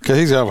the check. Because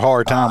he's going to have a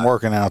hard time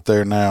working out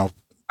there now.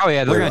 Oh,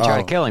 yeah, they're going to try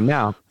to kill him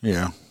now.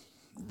 Yeah,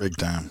 big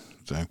time.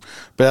 So,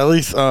 but at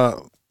least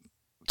some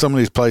of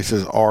these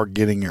places are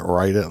getting it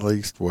right, at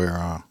least,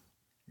 where,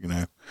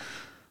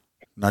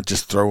 not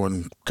just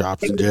throwing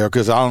cops in jail.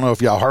 Because I don't know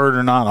if y'all heard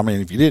or not. I mean,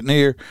 if you didn't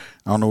hear,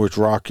 I don't know which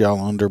rock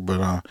y'all under,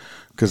 but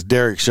because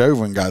Derek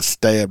Chauvin got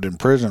stabbed in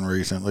prison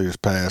recently this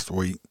past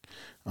week.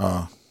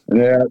 Yeah.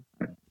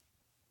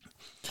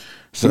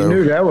 So you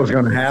knew that was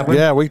going to happen.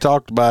 Yeah, we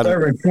talked about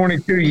Serving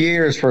 22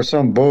 years for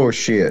some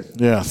bullshit.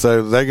 Yeah,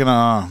 so they're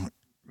gonna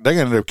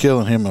end up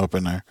killing him up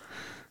in there.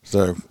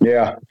 So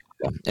yeah.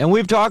 And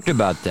we've talked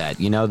about that.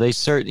 They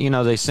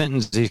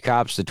sentence these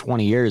cops to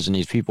 20 years, and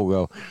these people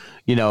go,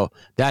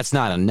 that's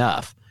not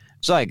enough.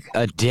 It's like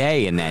a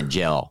day in that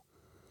jail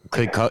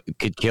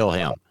could kill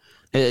him.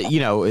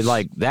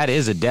 Like that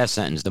is a death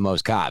sentence to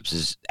most cops,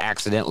 is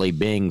accidentally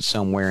being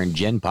somewhere in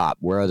Gen Pop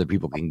where other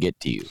people can get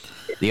to you.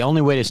 The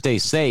only way to stay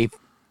safe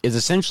is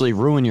essentially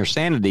ruin your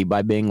sanity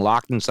by being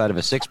locked inside of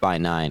a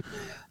 6x9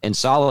 in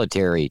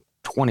solitary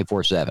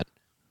 24/7.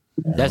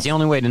 That's the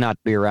only way to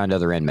not be around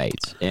other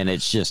inmates. And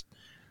it's just,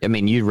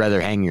 you'd rather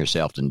hang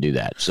yourself than do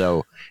that.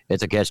 So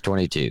it's a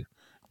catch-22.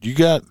 You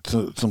got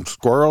some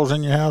squirrels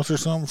in your house or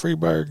something,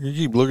 Freeberg? You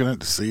keep looking at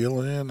the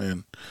ceiling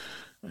and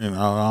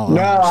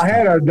I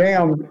had a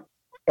damn.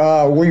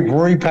 We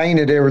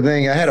repainted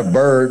everything. I had a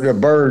bird. A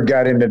bird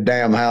got in the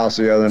damn house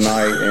the other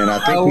night, and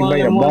I think he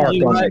made a mark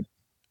on it.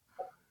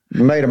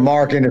 Made a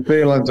mark in the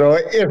ceiling. So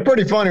it's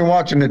pretty funny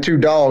watching the two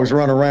dogs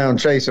run around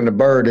chasing the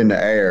bird in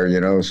the air.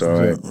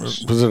 So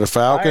was it a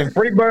falcon?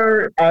 Free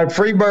bird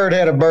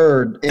had a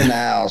bird in the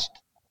house.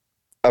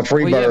 A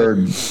free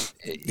bird.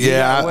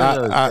 Yeah,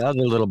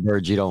 other little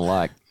birds you don't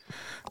like.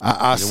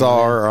 I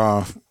saw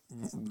her.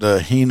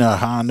 The Hina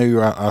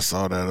Hanu, I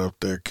saw that up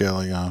there,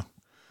 Kelly. I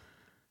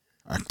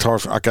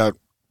got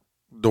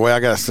the way I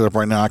got set up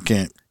right now. I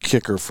can't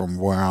kick her from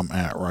where I'm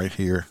at right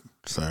here.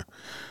 So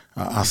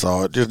I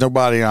saw it. Just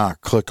nobody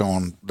click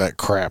on that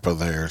crap of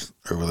theirs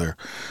over there.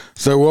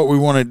 So what we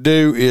want to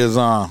do is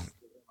vote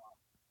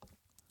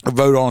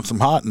on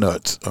some hot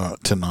nuts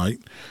tonight.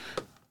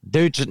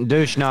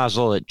 Douche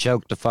nozzle that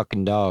choked the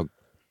fucking dog.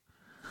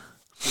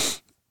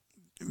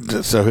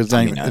 So his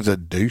name is a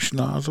douche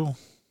nozzle.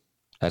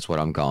 That's what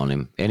I'm calling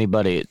him.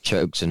 Anybody that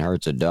chokes and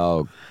hurts a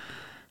dog,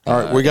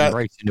 all right, we got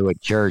breaks into a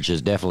church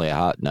is definitely a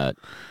hot nut.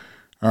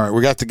 All right,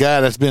 we got the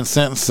guy that's been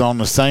sentenced on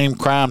the same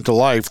crime to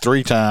life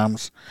 3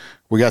 times.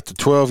 We got the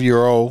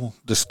 12-year-old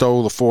that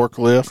stole the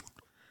forklift.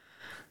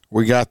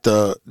 We got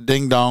the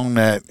ding dong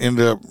that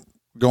ended up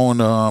going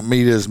to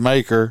meet his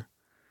maker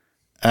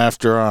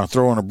after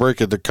throwing a brick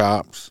at the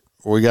cops.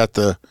 We got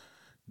the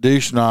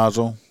douche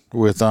nozzle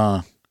with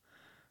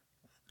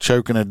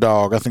choking a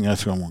dog. I think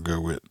that's what I'm going to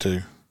go with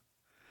too.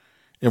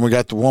 And we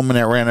got the woman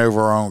that ran over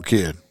her own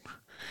kid.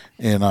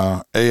 And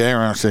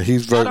Aaron said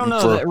he's voting for.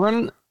 I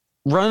don't know.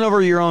 Running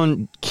over your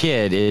own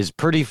kid is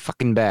pretty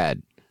fucking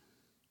bad.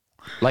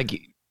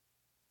 Like,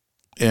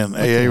 And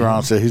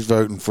Aaron said he's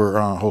voting for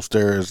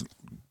Holstera's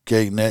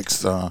gay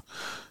next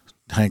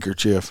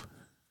handkerchief.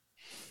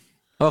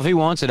 Well, if he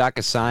wants it, I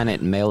could sign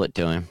it and mail it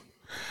to him.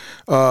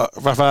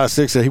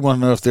 556 said he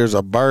wants to know if there's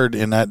a bird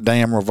in that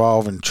damn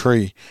revolving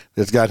tree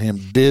that's got him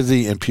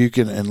dizzy and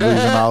puking and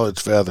losing all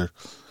its feathers.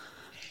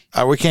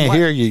 We can't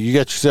hear you. You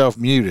got yourself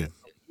muted.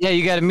 Yeah,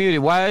 you got it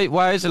muted.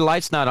 Why is the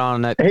lights not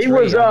on that he tree?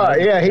 Was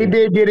he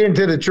did get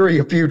into the tree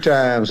a few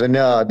times, and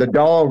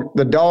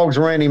the dogs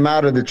ran him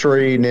out of the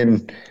tree, and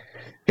then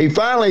he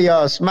finally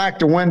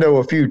smacked the window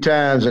a few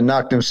times and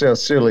knocked himself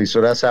silly.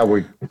 So that's how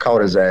we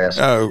caught his ass.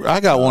 Oh,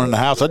 I got one in the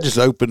house. I just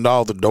opened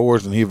all the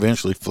doors and he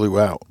eventually flew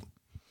out.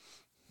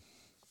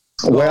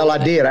 Well, I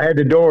did. I had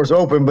the doors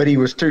open, but he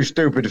was too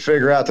stupid to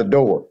figure out the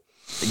door.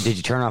 Did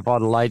you turn off all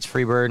the lights,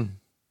 Freebird?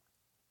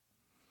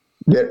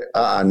 No,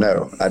 I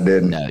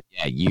didn't. No,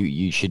 yeah,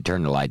 you should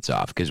turn the lights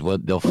off because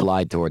they'll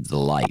fly towards the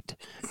light,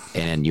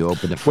 and you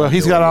open the front. Well,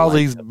 he's got all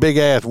these big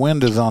ass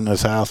windows on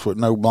this house with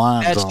no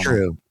blinds. That's on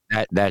true.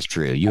 That's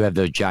true. You have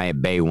those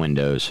giant bay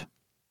windows.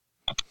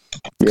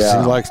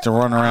 Yeah, he likes to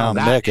run around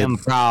naked. Them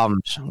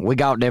problems. We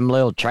got them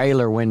little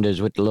trailer windows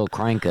with the little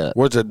crank up.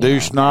 What's a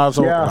douche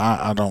nozzle? Yeah.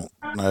 I don't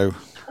know.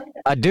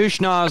 A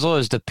douche nozzle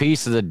is the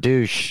piece of the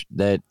douche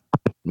that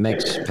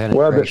makes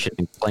penetration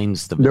and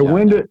cleans the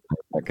window.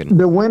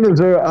 The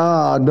windows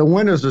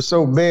are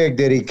so big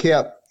that he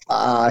kept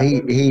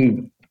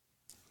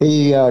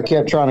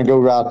kept trying to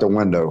go out the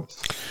window.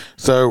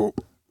 So,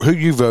 who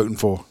you voting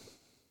for?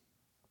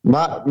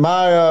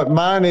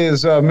 Mine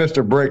is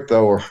Mr. Brick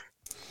Thrower.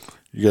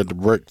 You got the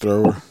brick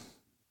thrower.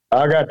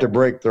 I got the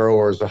brick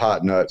throwers, the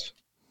hot nuts.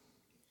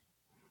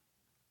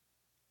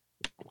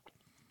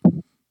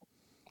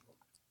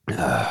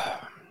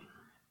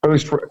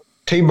 Who's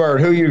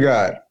T-Bird? Who you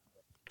got?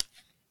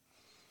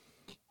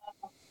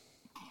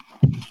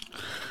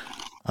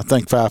 I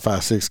think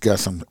 556 got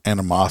some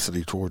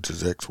animosity towards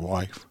his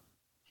ex-wife.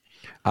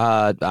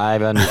 I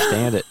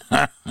understand it.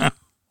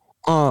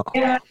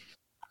 Fucking,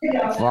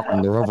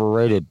 they're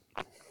overrated.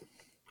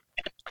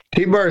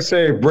 T-Bird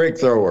said brick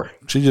thrower.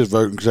 She just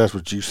voting because that's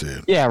what you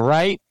said. Yeah,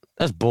 right?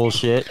 That's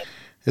bullshit.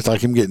 It's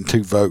like him getting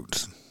 2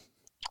 votes.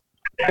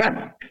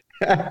 Yeah.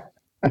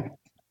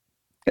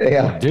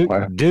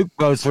 Duke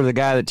votes for the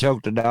guy that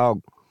choked the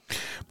dog.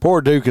 Poor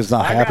Duke is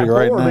not happy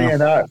right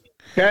now.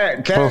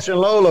 Cash and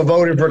Lola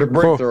voted for the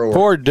brick thrower.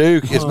 Poor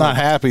Duke is not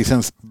happy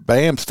since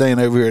Bam's staying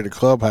over here at the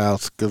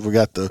clubhouse because we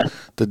got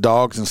the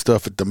dogs and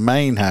stuff at the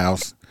main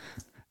house.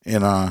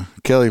 And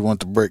Kelly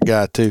wants the brick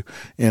guy too.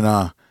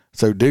 And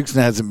so Duke's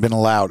hasn't been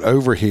allowed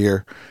over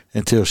here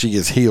until she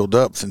gets healed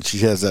up since she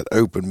has that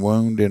open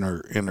wound in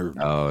her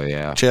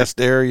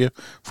chest area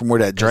from where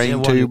that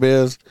drain tube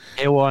is.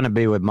 He'll want to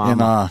be with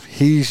Mama. And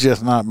he's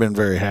just not been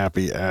very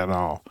happy at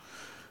all.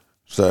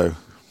 So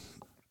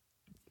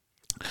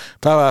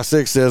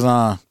 556 says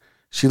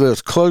she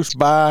lives close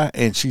by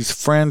and she's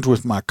friends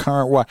with my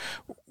current wife.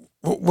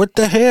 What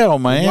the hell,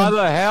 man? What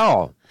the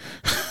hell?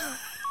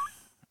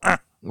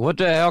 What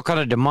the hell kind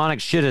of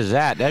demonic shit is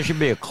that? That should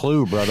be a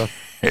clue, brother.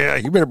 Yeah,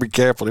 you better be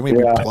careful. They may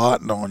be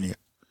plotting on you.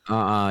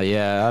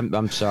 Yeah,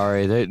 I'm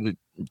sorry. They're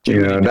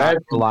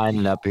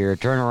lining up here.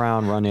 Turn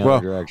around, run the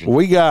other direction.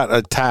 We got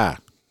a tie.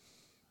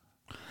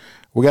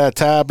 We got a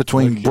tie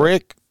between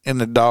Brick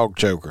and the dog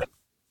choker.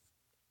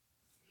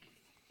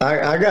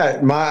 I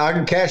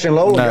can Cash and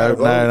Lola. No,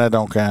 that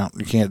don't count.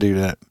 You can't do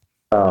that.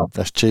 Oh,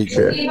 that's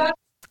cheating.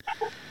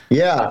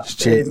 Yeah,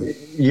 cheating.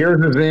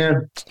 Yours is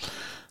in.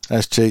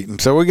 That's cheating.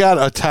 So we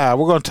got a tie.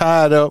 We're going to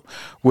tie it up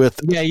with...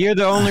 Yeah, you're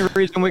the only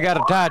reason we got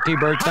a tie,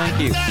 T-Bird.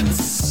 Thank you.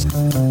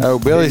 Oh,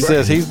 Billy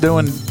says he's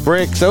doing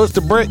brick. So it's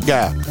the brick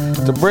guy.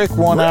 The brick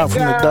won out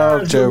from the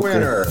dog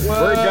choker. Brick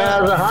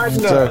guy's a hot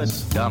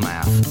nuts.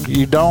 Dumbass.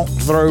 You don't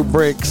throw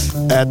bricks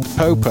at the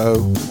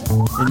popo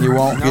and you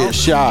won't get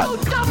shot.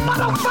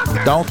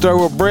 Don't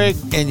throw a brick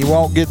and you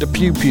won't get the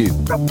pew-pew.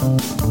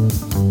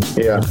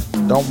 Yeah.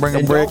 Don't bring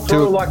a brick to... Don't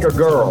throw like a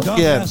girl.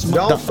 Yeah.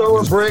 Don't throw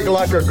a brick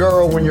like a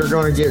girl when you're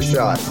going to get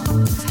shot.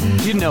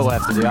 You know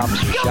after the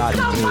officer shot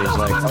him, he was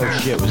like, oh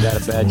shit, was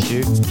that a bad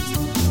shoot?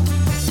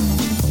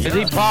 Because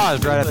he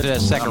paused right after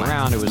that second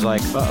round. It was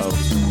like, uh-oh.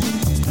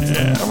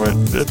 Yeah, but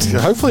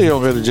hopefully he'll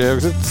go to jail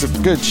because it's a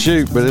good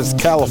shoot, but it's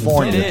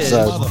California. It is.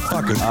 So.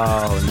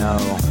 Oh, no.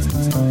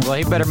 Well,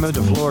 he better move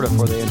to Florida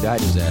before they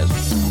indict his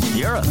ass.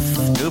 You're a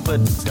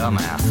stupid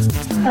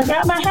dumbass. I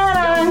got my hat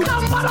on.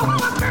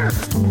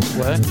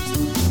 What?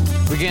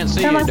 We can't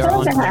see you,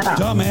 darling.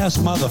 Dumbass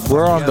motherfucker.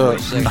 We're on the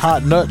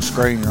hot nut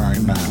screen right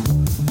now.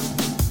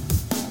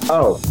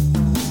 Oh.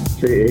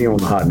 He on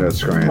the hot nut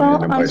screen.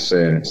 Well, I'm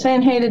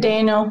saying hey to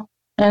Daniel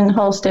and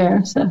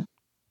Holster. So.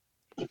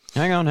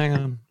 Hang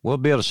on. We'll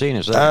be able to see in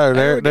a second. Oh,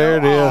 there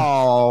it is.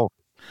 Oh.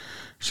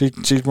 She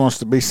wants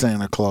to be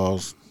Santa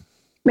Claus.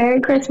 Merry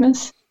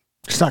Christmas.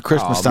 It's not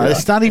Christmas time. Yeah.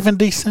 It's not even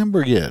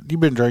December yet. You've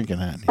been drinking,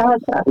 haven't you?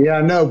 Yeah,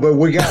 I know, but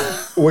we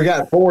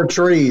got 4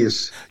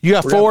 trees. You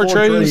got 4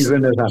 trees?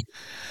 In this house.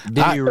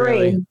 Did you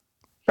really? 3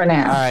 for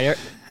now. All right.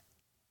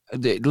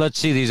 Let's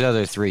see these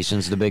other three,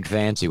 since the big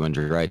fancy ones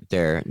are right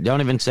there.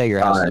 Don't even say your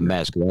house is a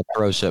mess, because I'll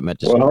throw something at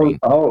the screen.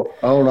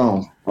 Hold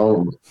on.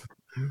 All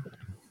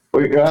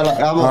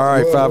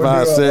right,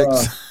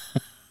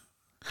 556.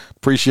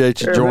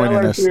 Appreciate you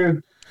joining us.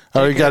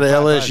 Oh, you got an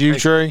LSU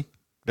tree?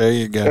 There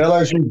you go.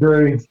 LSU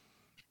tree.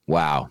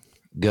 Wow.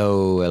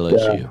 Go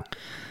LSU.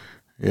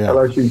 Yeah.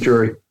 LSU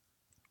tree.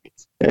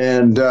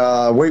 And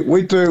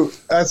we threw,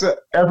 that's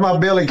my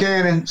Billy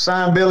Cannon,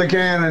 signed Billy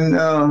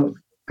Cannon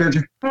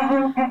picture.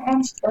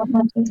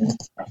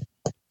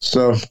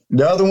 So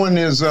the other one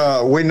is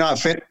we're not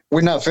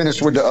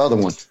finished with the other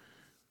one.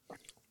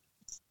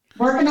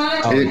 Working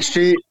on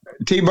it?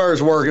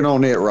 T-Bird's working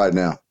on it right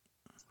now.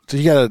 So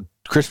you got a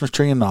Christmas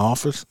tree in the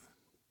office?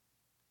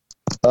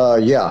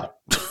 Yeah.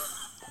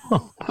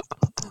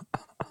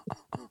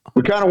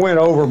 We kind of went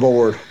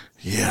overboard.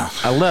 Yeah.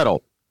 A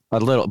little,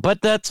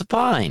 but that's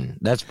fine.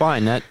 That's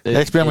fine. That's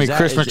how many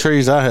Christmas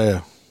trees I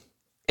have.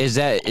 Is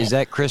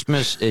that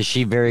Christmas? Is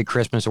she very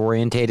Christmas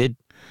orientated?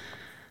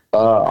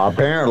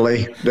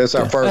 Apparently, that's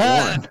our first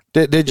one.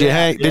 Did you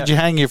hang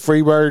your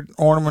Freebird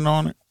ornament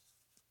on it?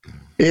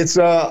 It's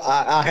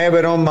I have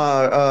it on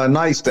my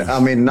nightstand. I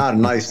mean, not a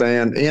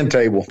nightstand, end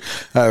table.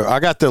 Oh, I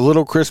got the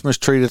little Christmas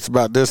tree that's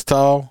about this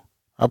tall.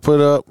 I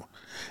put up,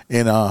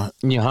 and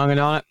you hung it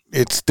on it.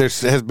 It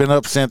has been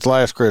up since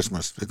last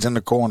Christmas. It's in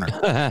the corner,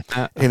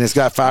 and it's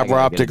got fiber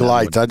optic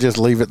lights. I just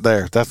leave it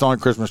there. That's the only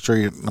Christmas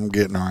tree I'm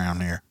getting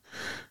around here.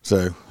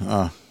 So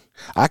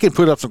I can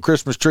put up some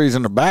Christmas trees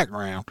in the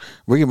background.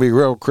 We can be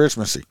real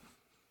Christmassy.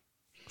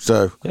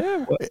 So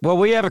yeah, well,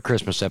 we have a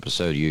Christmas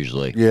episode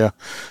usually. Yeah,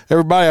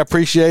 everybody, I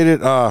appreciate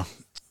it.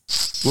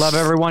 Love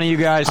every one of you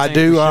guys. I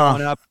do.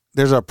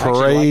 There's a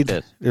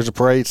parade. There's a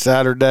parade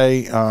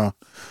Saturday.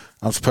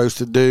 I'm supposed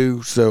to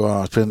do,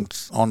 so it's been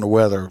on the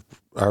weather.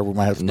 Or we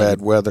might have some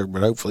bad weather,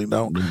 but hopefully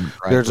don't.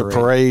 There's a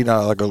parade,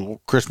 like a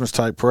Christmas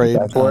type parade.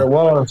 That's where it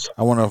was.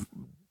 I want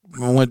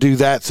to do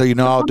that, so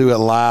I'll do it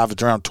live.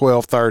 It's around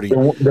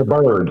 12:30. The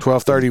bird.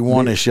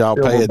 12:31ish. Y'all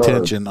pay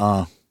attention.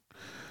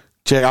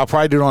 Check. I'll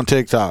probably do it on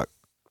TikTok,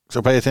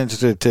 so pay attention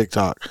to the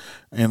TikTok.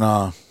 And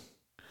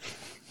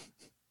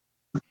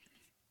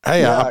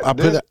hey, I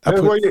put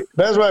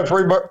that's my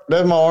Freebird.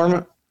 That's my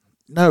ornament.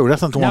 No,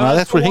 that's not the one.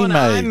 That's what he made.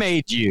 I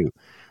made you.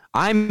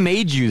 I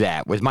made you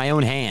that with my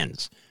own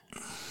hands.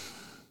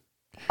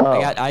 I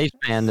got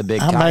Iceman, the big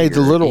tiger. I made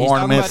the little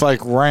ornament. It's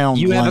like round.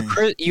 You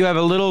have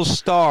a little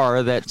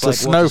star that's like a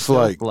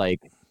snowflake.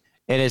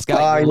 And it's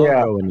got your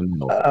logo in the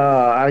middle.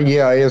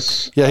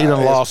 He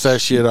done lost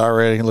that shit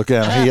already. Look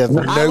at him. He has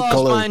no clue. I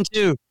lost mine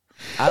too.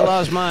 I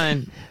lost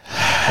mine.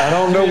 I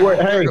don't know where.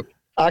 Hey,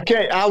 I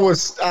can't. I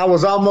was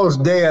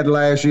almost dead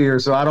last year,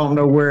 so I don't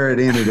know where it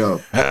ended up.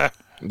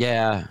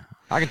 Yeah,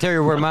 I can tell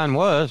you where mine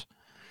was.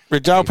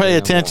 But y'all pay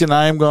attention.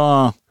 I am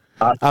going.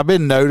 I've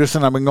been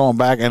noticing. I've been going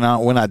back, and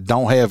when I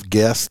don't have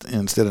guests,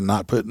 instead of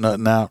not putting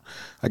nothing out,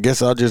 I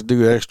guess I'll just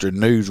do extra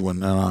news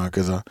one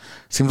because it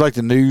seems like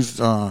the news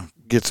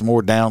gets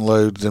more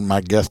downloads than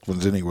my guest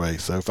ones anyway.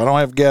 So if I don't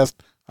have guests,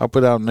 I'll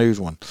put out a news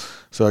one,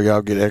 so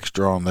y'all get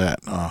extra on that.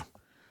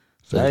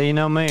 Hey, you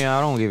know me,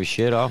 I don't give a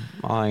shit. I'll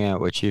hang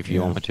out with you if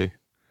you want me to.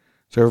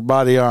 So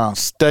everybody,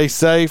 stay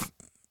safe.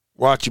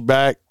 Watch your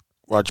back.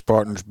 Watch your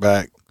partner's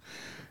back.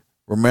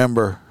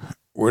 Remember,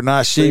 we're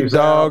not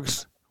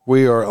sheepdogs.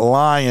 We are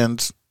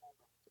lions.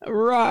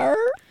 Rawr.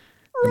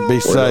 And be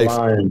safe.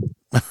 All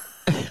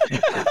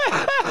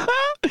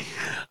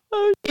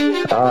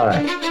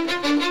right.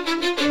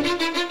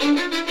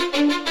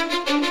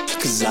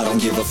 Cause I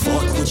don't give a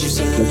fuck what you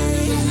say.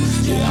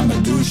 Yeah, I'ma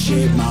do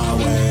shit my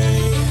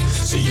way.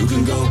 So you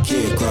can go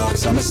kick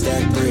rocks. I'ma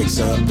stack bricks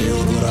up,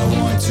 build what I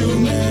want to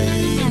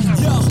make.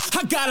 Yo,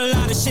 I got a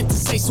lot of shit to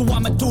say, so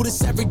I'ma do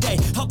this every day.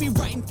 I'll be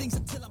writing things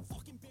until I'm